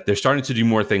things that they're starting to do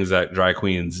more things that drag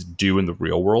queens do in the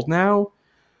real world now,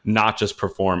 not just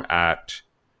perform at,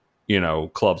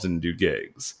 clubs and do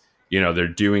gigs. They're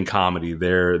doing comedy.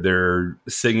 They're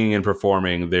singing and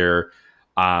performing. They're,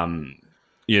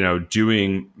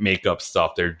 doing makeup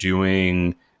stuff. They're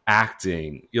doing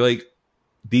acting.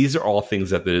 These are all things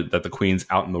that the queens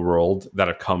out in the world that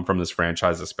have come from this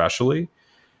franchise, especially,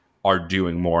 are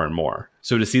doing more and more.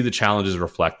 So to see the challenges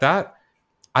reflect that,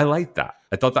 I like that.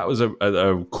 I thought that was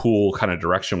a cool kind of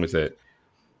direction with it.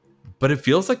 But it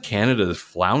feels like Canada is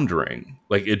floundering.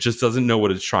 Like, it just doesn't know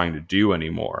what it's trying to do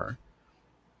anymore.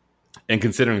 And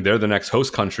considering they're the next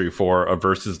host country for a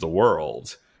Versus the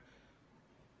World,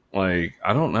 I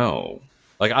don't know.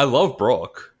 I love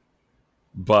Brooke,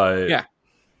 but yeah,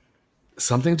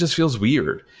 something just feels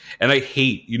weird. And I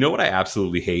hate, what I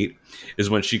absolutely hate is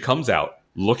when she comes out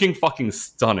looking fucking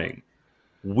stunning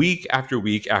week after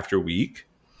week after week,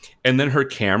 and then her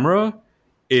camera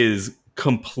is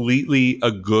completely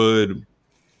a good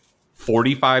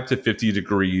 45 to 50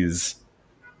 degrees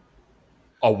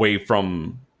away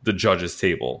from the judges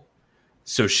table.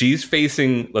 So she's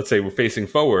facing, let's say we're facing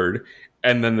forward,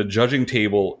 and then the judging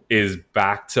table is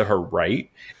back to her right,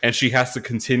 and she has to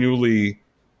continually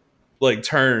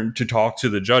turn to talk to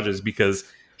the judges because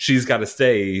she's got to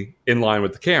stay in line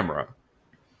with the camera.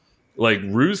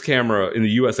 Rue's camera in the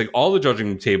US, all the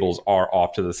judging tables are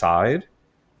off to the side,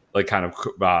 kind of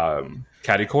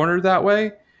catty cornered that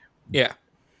way. Yeah.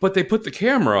 But they put the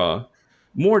camera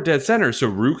more dead center so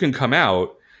Rue can come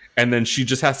out, and then she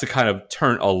just has to kind of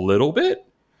turn a little bit,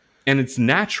 and it's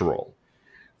natural.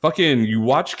 Fucking, you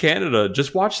watch Canada,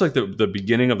 just watch the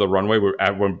beginning of the runway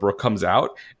when Brooke comes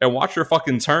out, and watch her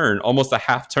fucking turn, almost a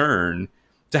half turn,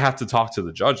 to have to talk to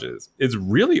the judges. It's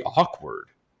really awkward.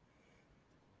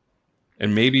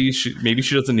 And maybe she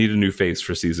doesn't need a new face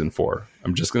for season 4.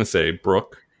 I'm just gonna say,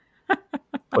 Brooke,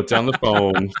 put down the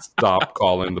phone, stop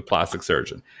calling the plastic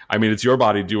surgeon. I mean, it's your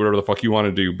body, do whatever the fuck you want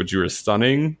to do, but you're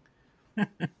stunning.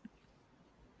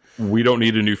 We don't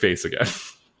need a new face again.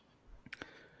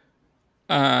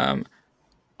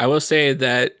 I will say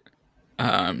that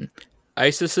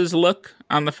Isis's look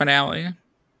on the finale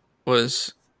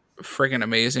was friggin'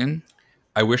 amazing.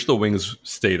 I wish the wings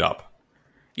stayed up.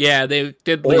 Yeah, they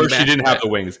did. Or she didn't have the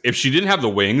wings. If she didn't have the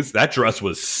wings, that dress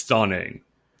was stunning.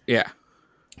 Yeah.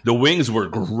 The wings were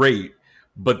great,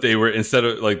 but they were, instead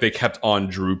of they kept on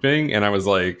drooping, and I was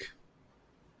like,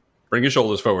 bring your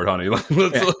shoulders forward, honey. Let's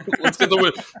get the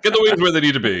wings where they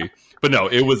need to be. But no,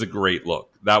 it was a great look.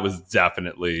 That was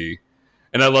definitely,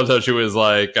 and I loved how she was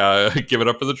give it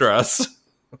up for the dress.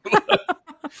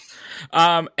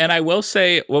 And I will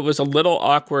say what was a little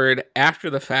awkward after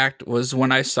the fact was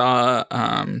when I saw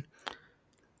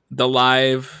the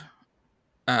live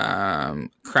crowning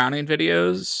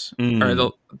videos or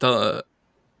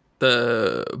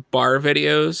the bar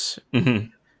videos,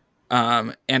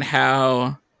 and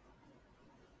how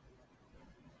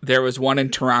there was one in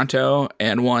Toronto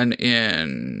and one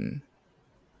in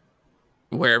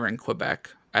wherever in Quebec.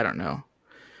 I don't know.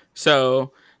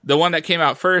 So The one that came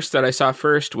out first that I saw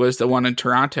first was the one in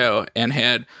Toronto and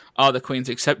had all the queens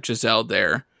except Giselle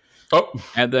there. Oh,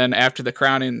 and then after the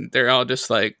crowning, they're all just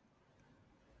like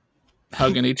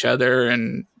hugging each other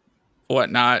and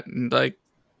whatnot, and like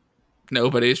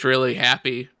nobody's really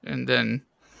happy. And then,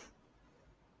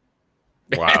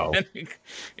 wow,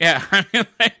 yeah, I mean,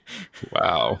 like,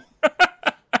 wow,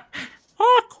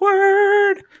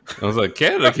 awkward. I was like,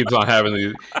 Canada keeps on having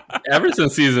these ever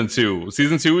since season 2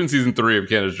 and season 3 of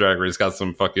Canada's Drag Race got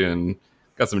some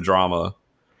drama.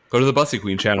 Go to the Bussy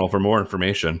Queen channel for more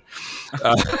information.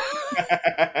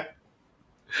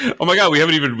 Oh my god, we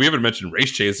haven't mentioned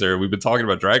Race Chaser. We've been talking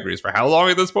about Drag Race for how long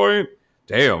at this point?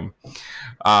 Damn,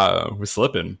 we're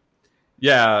slipping.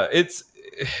 Yeah,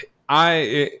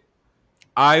 I'm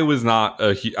not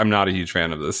a huge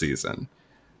fan of this season.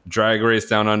 Drag Race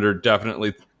Down Under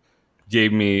definitely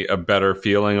gave me a better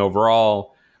feeling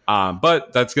overall,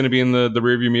 but that's going to be in the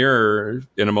rearview mirror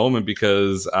in a moment,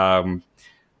 because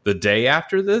the day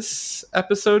after this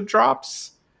episode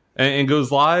drops and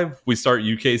goes live, we start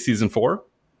UK season 4.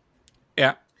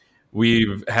 Yeah,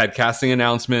 we've had casting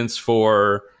announcements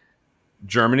for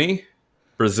Germany,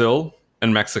 Brazil,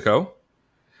 and Mexico.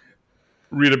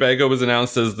 Rita Baga was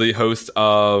announced as the host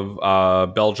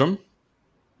of Belgium.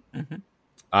 Mm-hmm.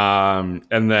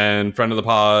 And then friend of the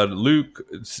pod, Luke,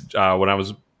 when I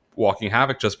was walking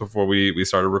Havoc just before we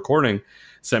started recording,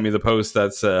 sent me the post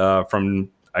that's from,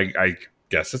 I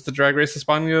guess it's the Drag Race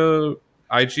España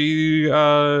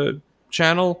IG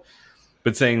channel,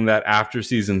 but saying that after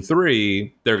season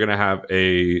 3, they're going to have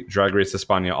a Drag Race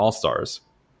España All-Stars.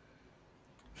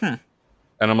 And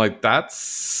I'm like,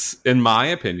 that's, in my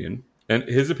opinion, and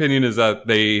his opinion is that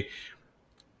the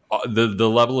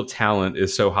level of talent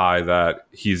is so high that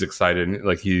he's excited.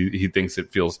 Like he thinks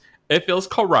it feels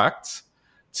correct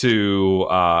to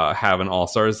have an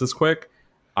All-Stars this quick.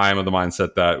 I'm of the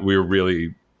mindset that we're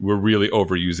really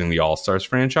overusing the All-Stars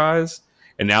franchise,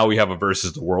 and now we have a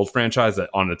Versus the World franchise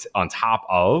that on top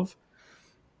of,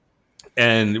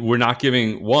 and we're not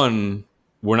giving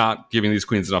these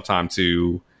queens enough time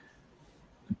to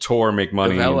tour, make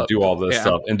money, and do all this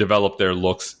stuff and develop their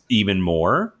looks even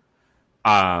more.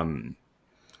 And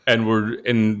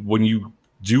when you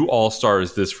do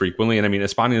All-Stars this frequently, and I mean,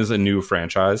 España is a new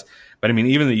franchise, but I mean,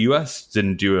 even the US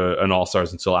didn't do an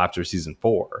All-Stars until after season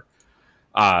 4.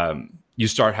 You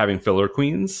start having filler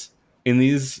queens and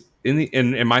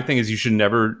my thing is you should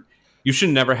never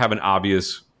have an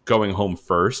obvious going home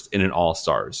first in an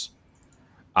All-Stars.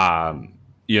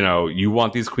 You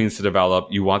want these queens to develop,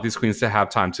 you want these queens to have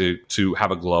time to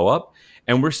have a glow up,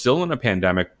 and we're still in a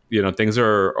pandemic. Things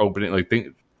are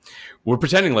opening, we're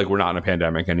pretending like we're not in a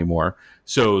pandemic anymore.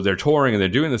 So they're touring and they're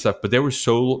doing this stuff, but there was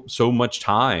so much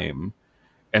time,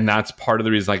 and that's part of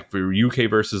the reason. Like for UK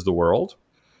Versus the World,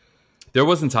 there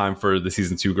wasn't time for the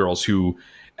season 2 girls who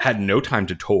had no time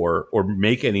to tour or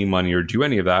make any money or do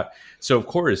any of that. So of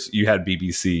course you had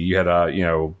BBC, you had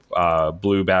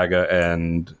Blue Baga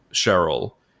and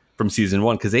Cheryl from season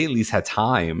 1, because they at least had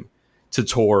time to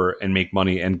tour and make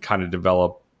money and kind of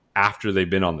develop after they've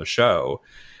been on the show.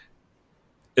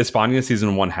 España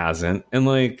season 1 hasn't, and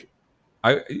like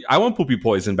I want Poopy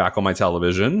Poison back on my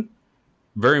television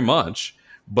very much,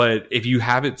 but if you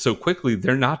have it so quickly,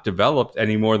 they're not developed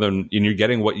any more than, and you're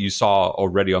getting what you saw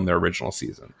already on their original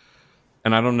season.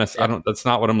 And that's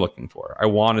not what I'm looking for. I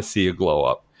want to see a glow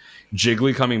up.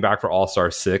 Jiggly coming back for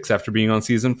All-Star 6 after being on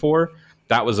season 4,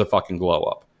 that was a fucking glow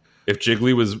up. If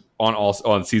Jiggly was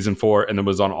on season 4 and then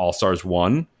was on All-Stars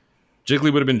 1,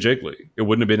 Jiggly would have been Jiggly. It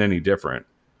wouldn't have been any different.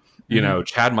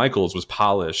 Chad Michaels was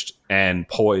polished and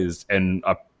poised and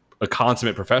a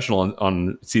consummate professional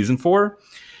on season 4.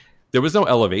 There was no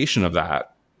elevation of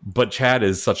that, but Chad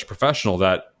is such a professional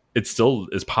that it still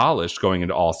is polished going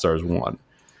into All-Stars 1.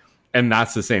 And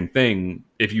that's the same thing.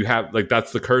 If you have,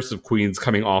 that's the curse of queens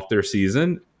coming off their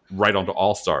season right onto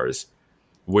All-Stars.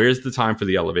 Where's the time for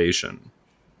the elevation?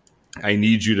 I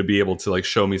need you to be able to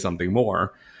show me something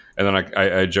more. And then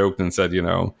I joked and said,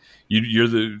 you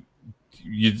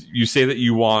say that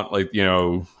you want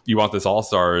you want this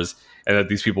All-Stars, and that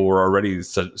these people were already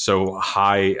so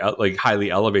high, highly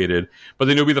elevated, but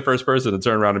then you'll be the first person to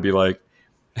turn around and be like,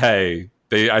 hey,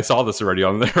 I saw this already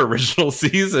on their original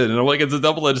season. And I'm like, it's a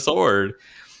double-edged sword.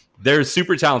 They're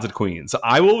super talented queens. So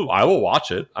I will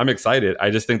watch it. I'm excited. I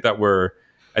just think that we're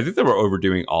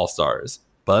overdoing All-Stars,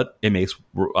 but it makes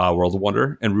World of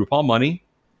Wonder and RuPaul money,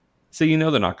 so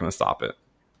they're not going to stop it.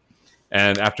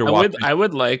 And after I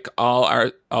would like all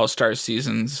our All-Star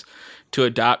seasons to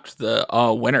adopt the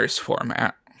all winners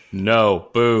format. No,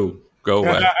 boo, go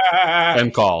away.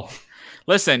 End call.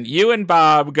 Listen, you and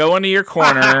Bob go into your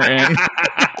corner and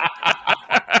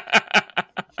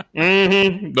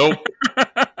Nope.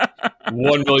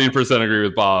 1,000,000% agree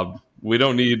with Bob. We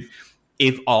don't need.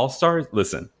 If All Stars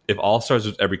was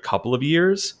every couple of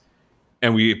years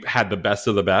and we had the best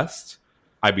of the best,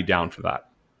 I'd be down for that.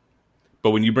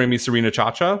 But when you bring me Serena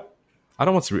Chacha, I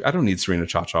don't need Serena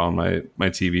Chacha on my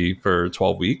TV for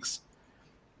 12 weeks.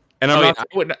 And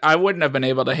I wouldn't have been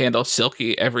able to handle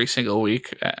Silky every single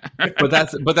week. but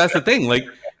that's the thing. Like,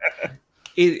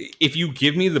 if you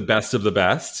give me the best of the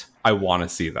best, I want to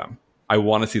see them. I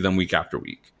want to see them week after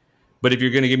week. But if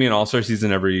you're going to give me an All-Star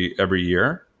season every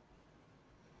year,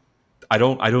 I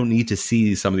don't need to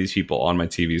see some of these people on my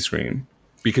TV screen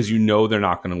because they're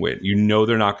not going to win.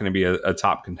 They're not going to be a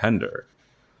top contender.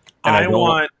 And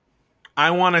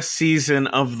I want a season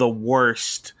of the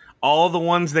worst. All the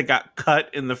ones that got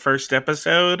cut in the first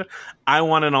episode, I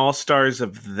want an All-Stars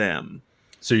of them.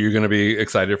 So you're going to be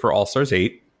excited for All-Stars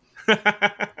 8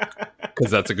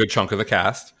 because that's a good chunk of the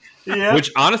cast. Yeah.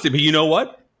 Which honestly, but you know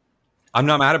what? I'm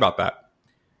not mad about that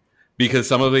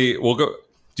because we'll go.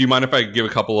 Do you mind if I give a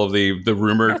couple of the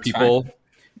rumored that's people?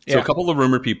 Yeah. So a couple of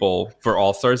rumored people for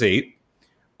All-Stars 8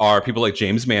 are people like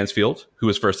James Mansfield, who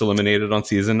was first eliminated on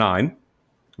season 9.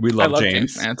 We love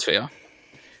James Mansfield.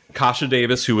 Kasha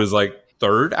Davis, who was like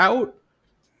third out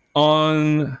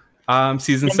on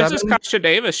season 7. Mrs. Kasha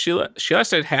Davis, she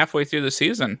lasted halfway through the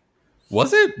season.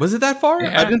 Was it that far?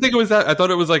 Yeah. I didn't think it was that. I thought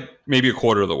it was like maybe a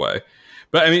quarter of the way.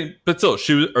 But still,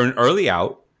 she was an early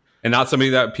out and not somebody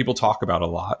that people talk about a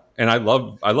lot. And I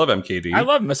love MKD. I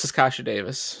love Mrs. Kasha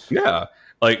Davis. Yeah.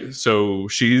 So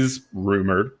she's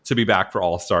rumored to be back for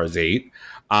All-Stars 8.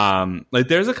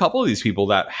 There's a couple of these people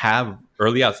that have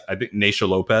early outs. I think Naysha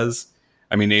Lopez.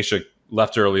 Naysha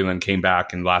left early and then came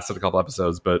back and lasted a couple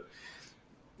episodes, but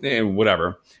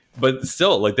whatever. But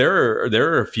still, there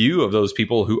are a few of those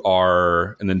people who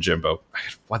are, and then Jimbo.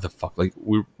 Why the fuck?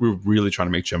 We're really trying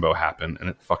to make Jimbo happen, and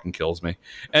it fucking kills me.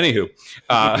 Anywho,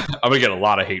 I'm gonna get a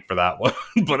lot of hate for that one,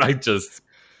 but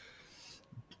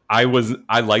I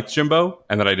liked Jimbo,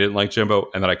 and then I didn't like Jimbo,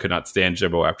 and then I could not stand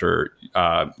Jimbo after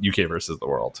UK versus the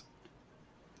World.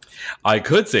 I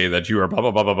could say that you are blah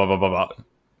blah blah blah blah blah blah.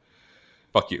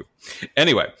 Fuck you.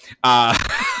 Anyway,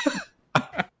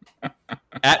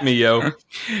 at me, yo.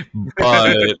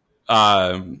 But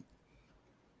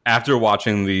after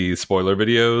watching the spoiler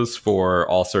videos for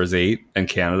All-Stars 8 and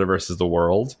Canada versus the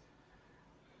World,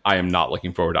 I am not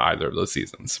looking forward to either of those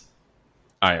seasons.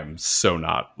 I am so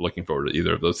not looking forward to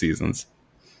either of those seasons.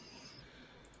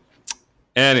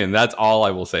 And that's all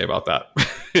I will say about that.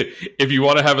 If you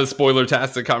want to have a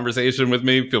spoiler-tastic conversation with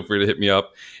me, feel free to hit me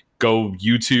up. Go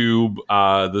YouTube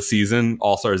the season,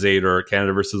 All-Stars 8 or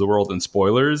Canada versus the World, and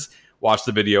spoilers. Watch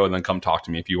the video and then come talk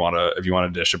to me if you want to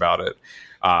dish about it.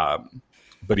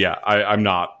 But yeah, I'm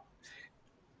not,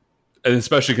 and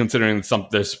especially considering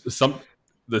something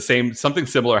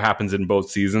similar happens in both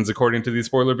seasons according to these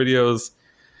spoiler videos.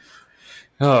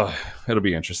 Oh, it'll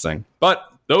be interesting. But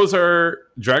those are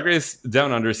Drag Race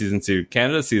Down Under season 2,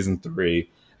 Canada season 3.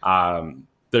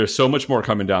 There's so much more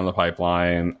coming down the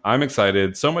pipeline. I'm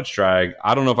excited. So much drag.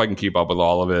 I don't know if I can keep up with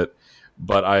all of it,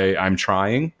 but I'm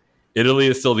trying. Italy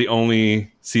is still the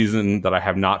only season that I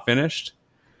have not finished,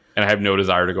 and I have no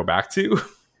desire to go back to.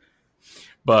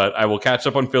 But I will catch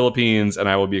up on Philippines, and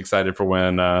I will be excited for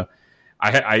when I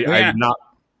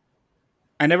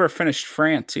never finished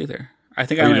France either. I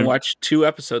think I only watched 2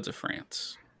 episodes of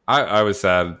France. I was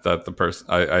sad that the person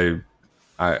I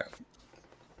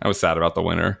was sad about the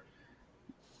winner.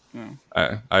 Oh.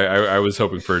 I was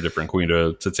hoping for a different queen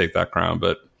to take that crown,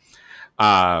 but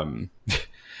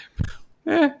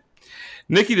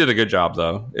Nikki did a good job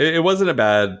though. It wasn't a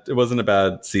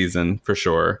bad season for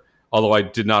sure. Although I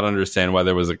did not understand why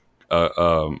there was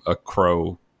a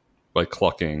crow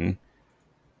clucking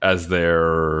as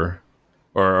their,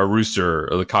 or a rooster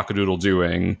or the cockadoodle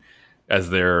doing as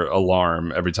their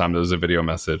alarm every time there was a video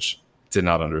message. Did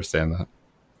not understand that,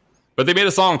 but they made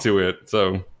a song to it,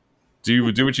 so do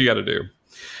what you got to do.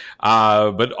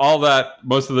 But all that,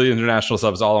 most of the international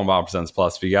stuff is all on Bob Presents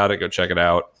Plus. If you got it, go check it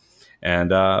out.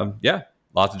 And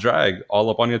lots of drag all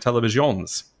up on your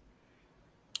televisions.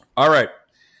 All right.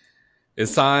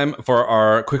 It's time for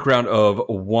our quick round of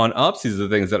one-ups. These are the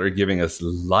things that are giving us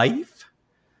life.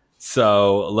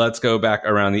 So let's go back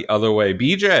around the other way.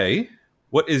 BJ,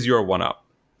 what is your one-up?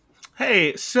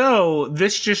 Hey, so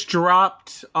this just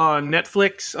dropped on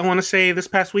Netflix, I want to say, this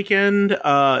past weekend.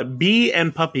 Bee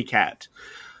and Puppy Cat.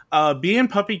 Bee and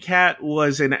Puppy Cat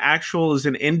was an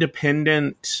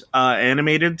independent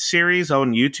animated series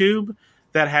on YouTube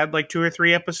that had 2 or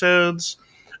 3 episodes.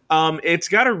 It's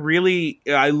got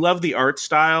I love the art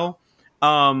style,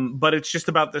 but it's just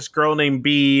about this girl named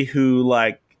Bee who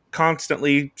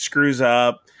constantly screws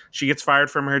up. She gets fired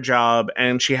from her job,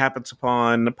 and she happens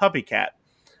upon a puppy cat,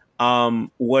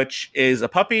 which is a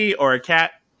puppy or a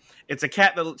cat. It's a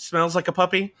cat that smells like a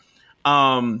puppy.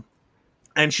 But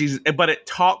it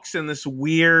talks in this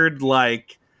weird,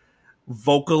 like,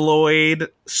 Vocaloid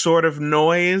sort of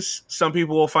noise. Some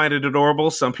people will find it adorable.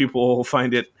 Some people will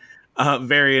find it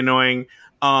very annoying.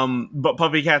 But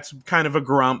Puppy Cat's kind of a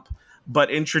grump, but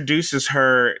introduces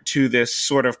her to this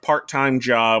sort of part-time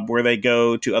job where they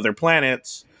go to other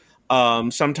planets.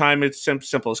 Sometimes it's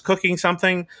simple as cooking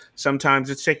something. Sometimes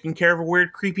it's taking care of a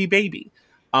weird, creepy baby.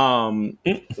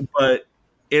 But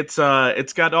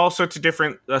it's got all sorts of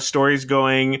different stories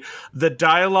going. The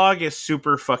dialogue is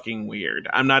super fucking weird.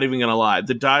 I'm not even gonna lie.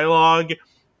 The dialogue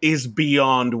is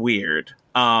beyond weird.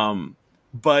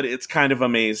 But it's kind of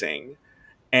amazing.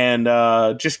 And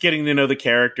just getting to know the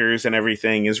characters and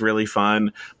everything is really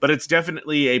fun. But it's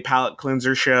definitely a palate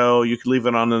cleanser show. You could leave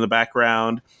it on in the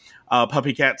background.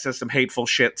 Puppy Cat says some hateful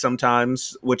shit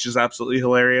sometimes, which is absolutely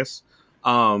hilarious.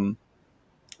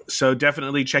 So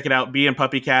definitely check it out. Bee and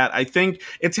Puppy Cat. I think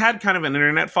it's had kind of an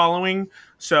internet following.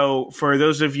 So for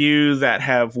those of you that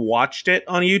have watched it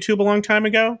on YouTube a long time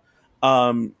ago,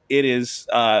 it is.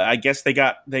 I guess they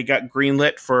got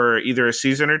greenlit for either a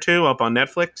season or two up on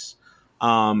Netflix.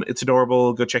 It's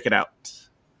adorable. Go check it out.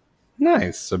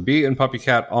 Nice. So Bee and Puppy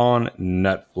Cat on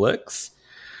Netflix.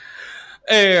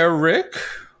 Eric,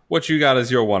 what you got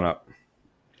as your one-up?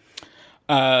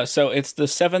 So it's the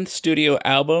 7th studio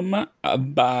album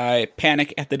by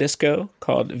Panic at the Disco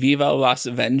called Viva Las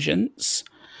Vengeance.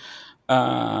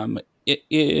 It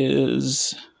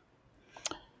is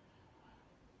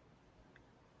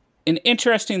an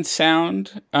interesting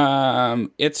sound.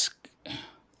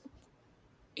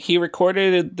 He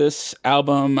recorded this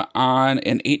album on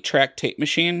an 8-track tape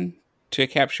machine to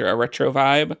capture a retro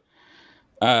vibe.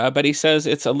 But he says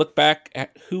it's a look back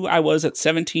at who I was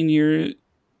 17 years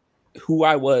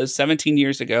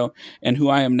ago and who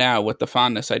I am now with the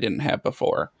fondness I didn't have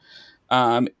before.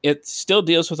 It still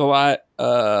deals with a lot,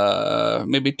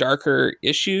 maybe darker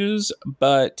issues,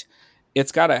 but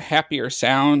it's got a happier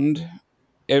sound.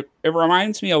 It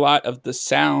reminds me a lot of the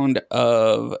sound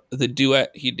of the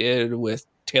duet he did with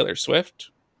Taylor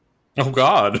Swift. Oh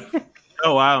God.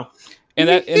 Oh wow.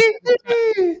 But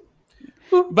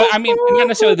I mean, not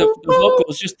necessarily the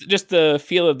vocals, just the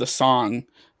feel of the song.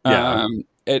 Yeah.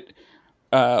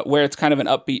 Where it's kind of an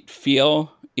upbeat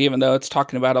feel, even though it's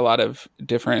talking about a lot of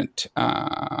different.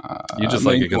 You just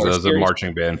like it because it has a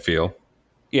marching band feel.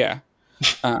 Yeah.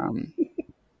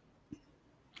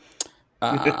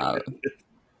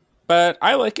 But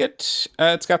I like it.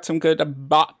 It's got some good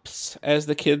bops, as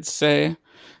the kids say.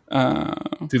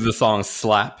 Do the songs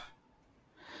slap?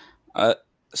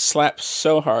 Slap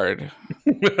so hard.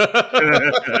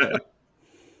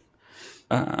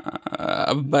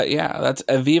 But yeah, that's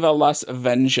Viva Las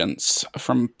Vengeance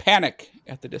from Panic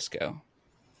at the Disco.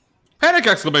 Panic!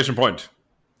 Exclamation point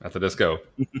at the disco.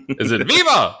 Is it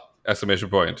Viva! Exclamation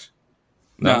point.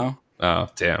 No. Oh,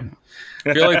 damn.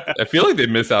 I feel like they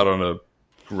miss out on a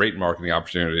great marketing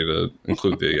opportunity to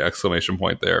include the exclamation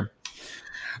point there.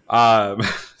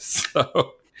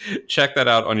 So check that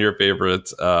out on your favorite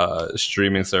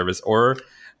streaming service, or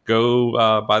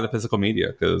go buy the physical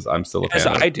media, because I'm still a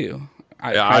fan. As I do.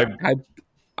 I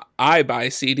buy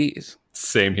CDs.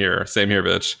 Same here,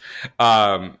 bitch.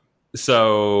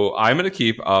 So I'm going to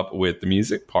keep up with the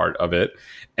music part of it,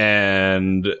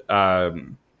 and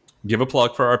give a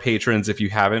plug for our patrons. If you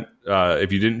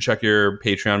didn't check your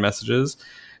Patreon messages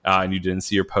and you didn't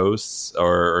see your posts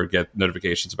or get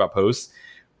notifications about posts,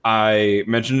 I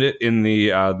mentioned it in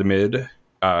the mid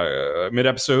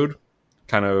episode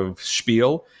kind of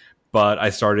spiel, but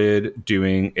I started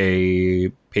doing a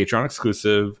Patreon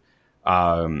exclusive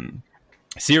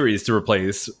series to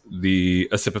replace the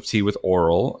A Sip of Tea with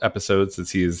Oral episodes, since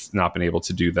he's not been able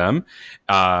to do them.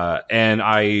 And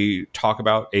I talk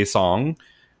about a song,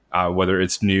 whether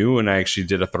it's new, and I actually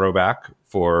did a throwback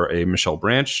for a Michelle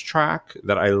Branch track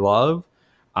that I love,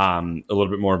 a little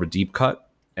bit more of a deep cut.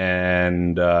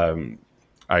 And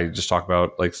I just talk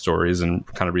about like stories and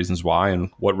kind of reasons why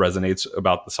and what resonates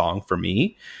about the song for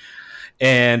me.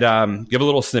 And give a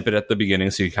little snippet at the beginning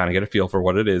so you kind of get a feel for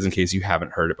what it is in case you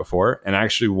haven't heard it before. And I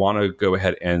actually want to go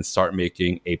ahead and start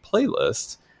making a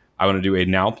playlist. I want to do a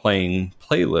now playing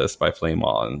playlist by Flame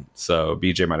On. So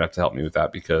BJ might have to help me with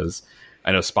that, because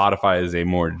I know Spotify is a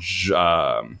more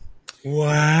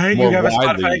what? You have a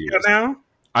Spotify account now?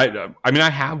 I mean, I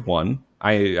have one.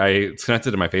 It's connected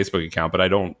to my Facebook account, but I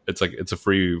don't. It's a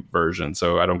free version,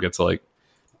 so I don't get to like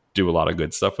do a lot of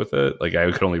good stuff with it. Like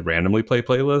I could only randomly play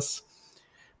playlists.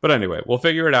 But anyway, we'll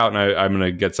figure it out, and I'm going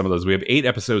to get some of those. We have 8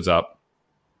 episodes up,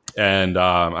 and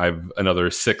I have another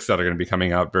 6 that are going to be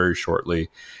coming out very shortly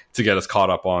to get us caught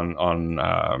up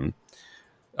on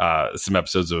some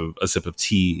episodes of A Sip of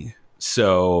Tea.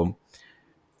 So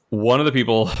one of the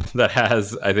people that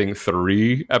has, I think,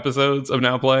 3 episodes of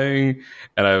Now Playing,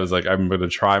 and I was like, I'm going to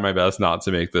try my best not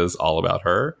to make this all about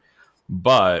her.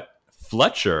 But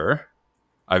Fletcher,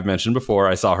 I've mentioned before,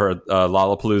 I saw her at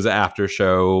Lollapalooza after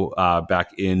show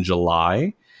back in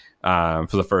July for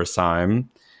the first time,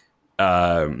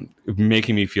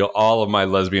 making me feel all of my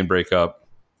lesbian breakup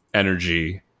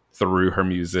energy through her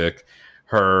music.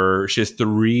 She has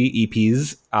 3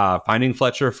 EPs, Finding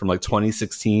Fletcher from like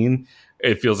 2016.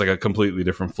 It feels like a completely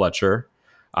different Fletcher.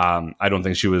 I don't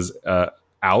think she was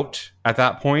out at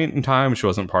that point in time. She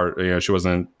wasn't she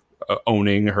wasn't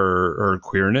owning her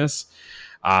queerness.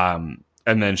 And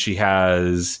then she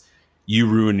has You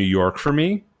Ruin New York for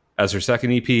Me as her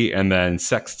second EP, and then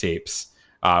Sex Tapes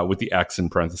with the X in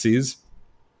parentheses,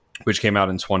 which came out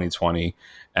in 2020.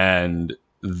 And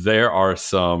there are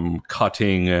some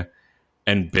cutting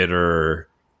and bitter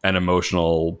and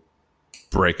emotional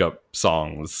breakup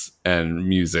songs and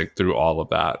music through all of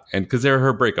that. And because they're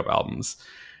her breakup albums,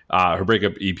 her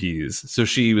breakup EPs. So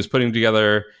she was putting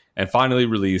together and finally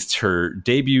released her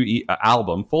debut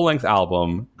album, full-length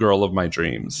album, Girl of My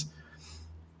Dreams.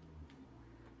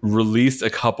 Released a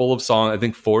couple of songs, I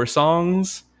think 4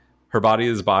 songs, Her Body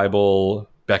is Bible,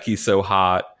 Becky So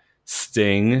Hot,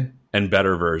 Sting, and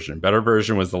Better Version. Better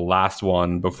Version was the last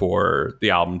one before the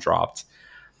album dropped.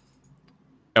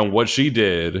 And what she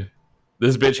did,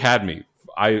 this bitch had me.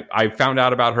 I found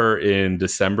out about her in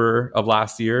December of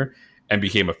last year and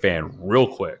became a fan real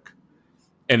quick.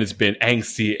 And it's been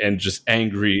angsty and just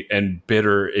angry and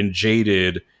bitter and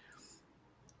jaded.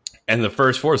 And the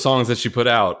first 4 songs that she put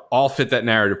out all fit that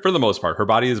narrative for the most part. Her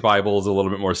Body is Bible is a little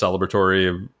bit more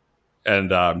celebratory.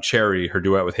 And Cherry, her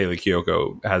duet with Hayley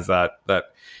Kiyoko, has that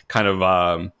kind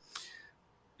of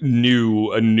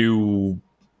new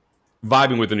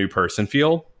vibing with a new person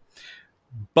feel.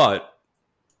 But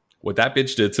what that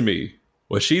bitch did to me,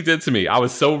 what she did to me, I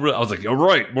was like, you're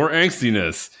right, more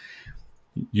angstiness.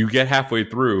 You get halfway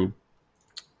through,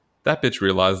 that bitch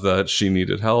realized that she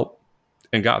needed help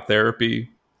and got therapy.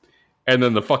 And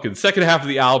then the fucking second half of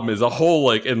the album is a whole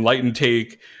like enlightened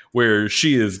take where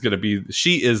she is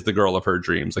the girl of her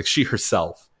dreams, like she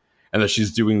herself, and that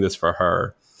she's doing this for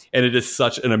her. And it is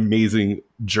such an amazing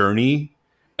journey.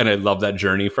 And I love that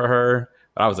journey for her.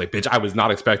 But I was like, bitch, I was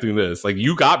not expecting this. Like,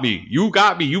 you got me. You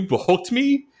hooked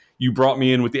me. You brought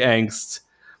me in with the angst.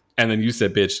 And then you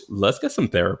said, bitch, let's get some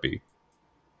therapy.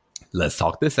 Let's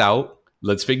talk this out.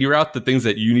 Let's figure out the things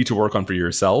that you need to work on for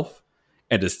yourself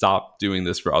and to stop doing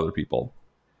this for other people.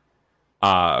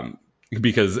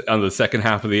 Because on the second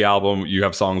half of the album, you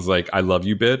have songs like I Love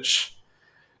You, Bitch.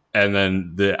 And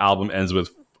then the album ends with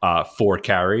For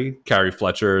Carrie. Carrie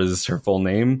Fletcher is her full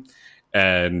name.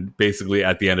 And basically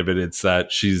at the end of it, it's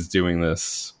that she's doing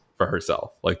this for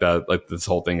herself. Like that, like this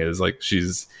whole thing is like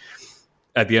she's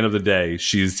at the end of the day,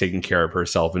 she's taking care of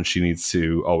herself and she needs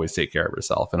to always take care of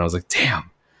herself. And I was like, damn,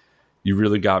 you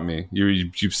really got me. You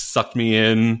sucked me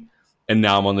in, and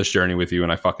now I'm on this journey with you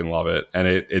and I fucking love it. And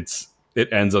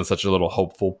it ends on such a little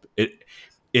hopeful,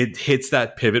 it hits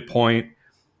that pivot point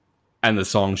and the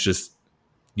song's just,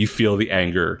 you feel the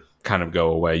anger kind of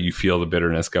go away. You feel the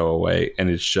bitterness go away. And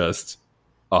it's just,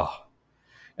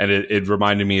 and it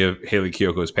reminded me of Hayley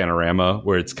Kiyoko's Panorama,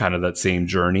 where it's kind of that same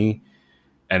journey.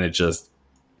 And it just,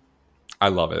 I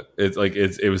love it. It's like,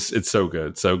 it's so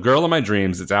good. So Girl of My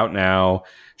Dreams, it's out now.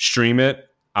 Stream it.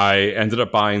 I ended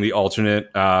up buying the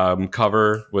alternate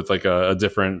cover with like a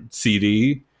different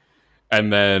CD.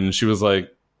 And then she was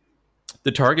like,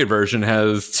 the Target version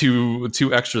has two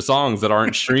extra songs that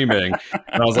aren't streaming.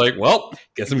 And I was like, well,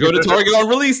 guess I'm going to Target on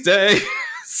release day.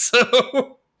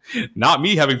 So not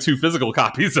me having 2 physical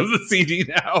copies of the CD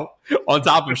now on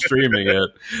top of streaming it.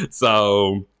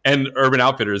 So, and Urban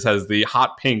Outfitters has the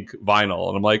hot pink vinyl.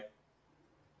 And I'm like,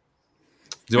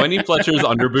 do I need Fletcher's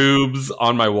underboobs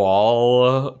on my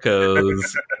wall?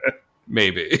 Because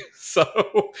maybe.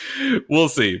 So we'll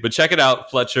see. But check it out,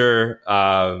 Fletcher.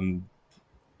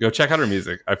 Go check out her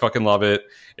music. I fucking love it.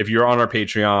 If you're on our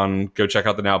Patreon, go check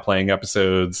out the Now Playing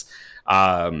episodes.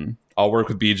 I'll work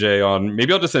with BJ on,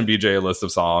 maybe I'll just send BJ a list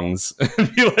of songs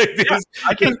and be like, these.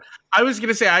 Yeah, I was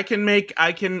gonna say I can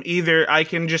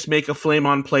just make a Flame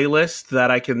On playlist that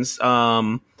I can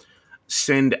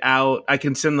send out. I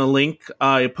can send the link,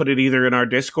 put it either in our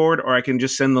Discord, or I can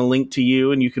just send the link to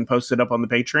you and you can post it up on the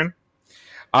Patreon.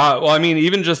 Well, I mean,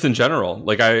 even just in general,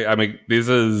 like I mean, this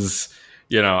is,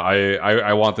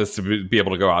 I want this to be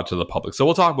able to go out to the public. So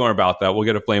we'll talk more about that. We'll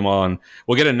get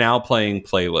a now playing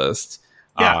playlist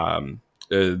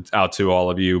out to all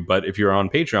of you. But if you're on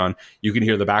Patreon, you can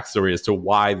hear the backstory as to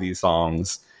why these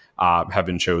songs have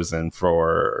been chosen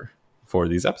for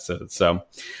these episodes. So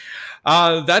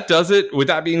that does it. With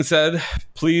that being said,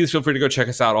 please feel free to go check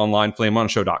us out online,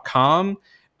 flameonshow.com.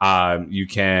 You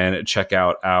can check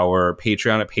out our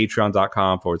Patreon at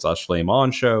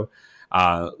patreon.com/flameonshow.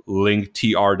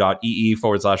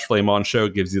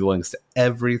 linktr.ee/flameonshow gives you the links to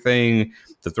everything: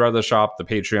 the Threadless shop, the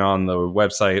Patreon, the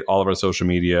website, all of our social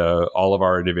media, all of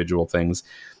our individual things.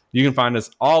 You can find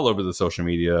us all over the social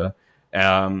media.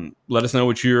 Let us know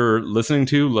what you're listening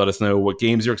to. Let us know what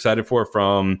games you're excited for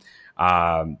from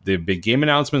the big game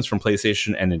announcements from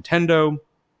PlayStation and Nintendo,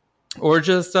 or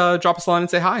just drop us a line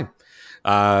and say hi.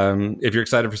 If you're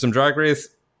excited for some Drag Race,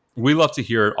 we love to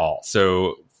hear it all.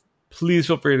 So please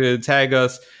feel free to tag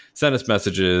us, send us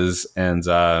messages, and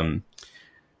now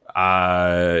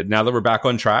that we're back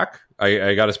on track,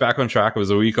 I got us back on track. It was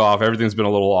a week off. Everything's been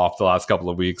a little off the last couple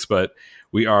of weeks, but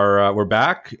we're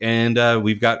back, and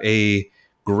we've got a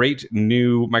great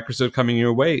new microsode coming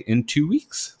your way in 2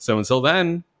 weeks. So until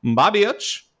then, bye,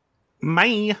 bitch.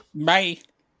 Bye. Bye.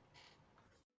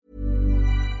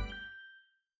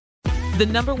 The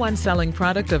 #1 selling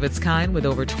product of its kind with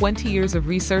over 20 years of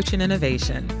research and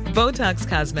innovation. Botox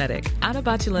Cosmetic,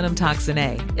 onabotulinum toxin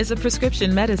A, is a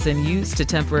prescription medicine used to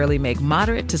temporarily make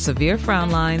moderate to severe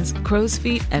frown lines, crow's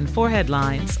feet, and forehead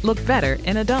lines look better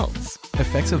in adults.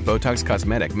 Effects of Botox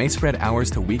Cosmetic may spread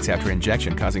hours to weeks after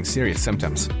injection, causing serious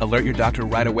symptoms. Alert your doctor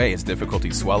right away as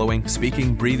difficulty swallowing,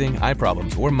 speaking, breathing, eye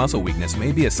problems, or muscle weakness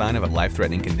may be a sign of a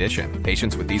life-threatening condition.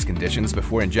 Patients with these conditions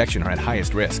before injection are at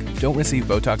highest risk. Don't receive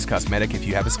Botox Cosmetic if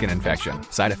you have a skin infection.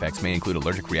 Side effects may include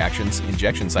allergic reactions,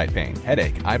 injection site pain,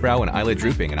 headache, eyebrow and eyelid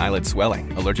drooping, and eyelid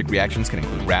swelling. Allergic reactions can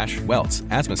include rash, welts,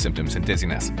 asthma symptoms, and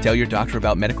dizziness. Tell your doctor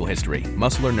about medical history,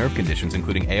 muscle or nerve conditions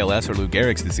including ALS or Lou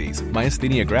Gehrig's disease,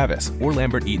 myasthenia gravis, or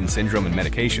Lambert-Eaton syndrome, and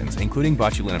medications, including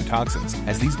botulinum toxins,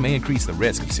 as these may increase the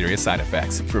risk of serious side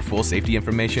effects. For full safety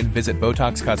information, visit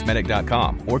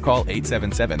BotoxCosmetic.com or call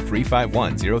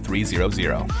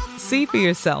 877-351-0300. See for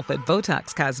yourself at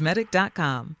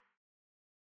BotoxCosmetic.com.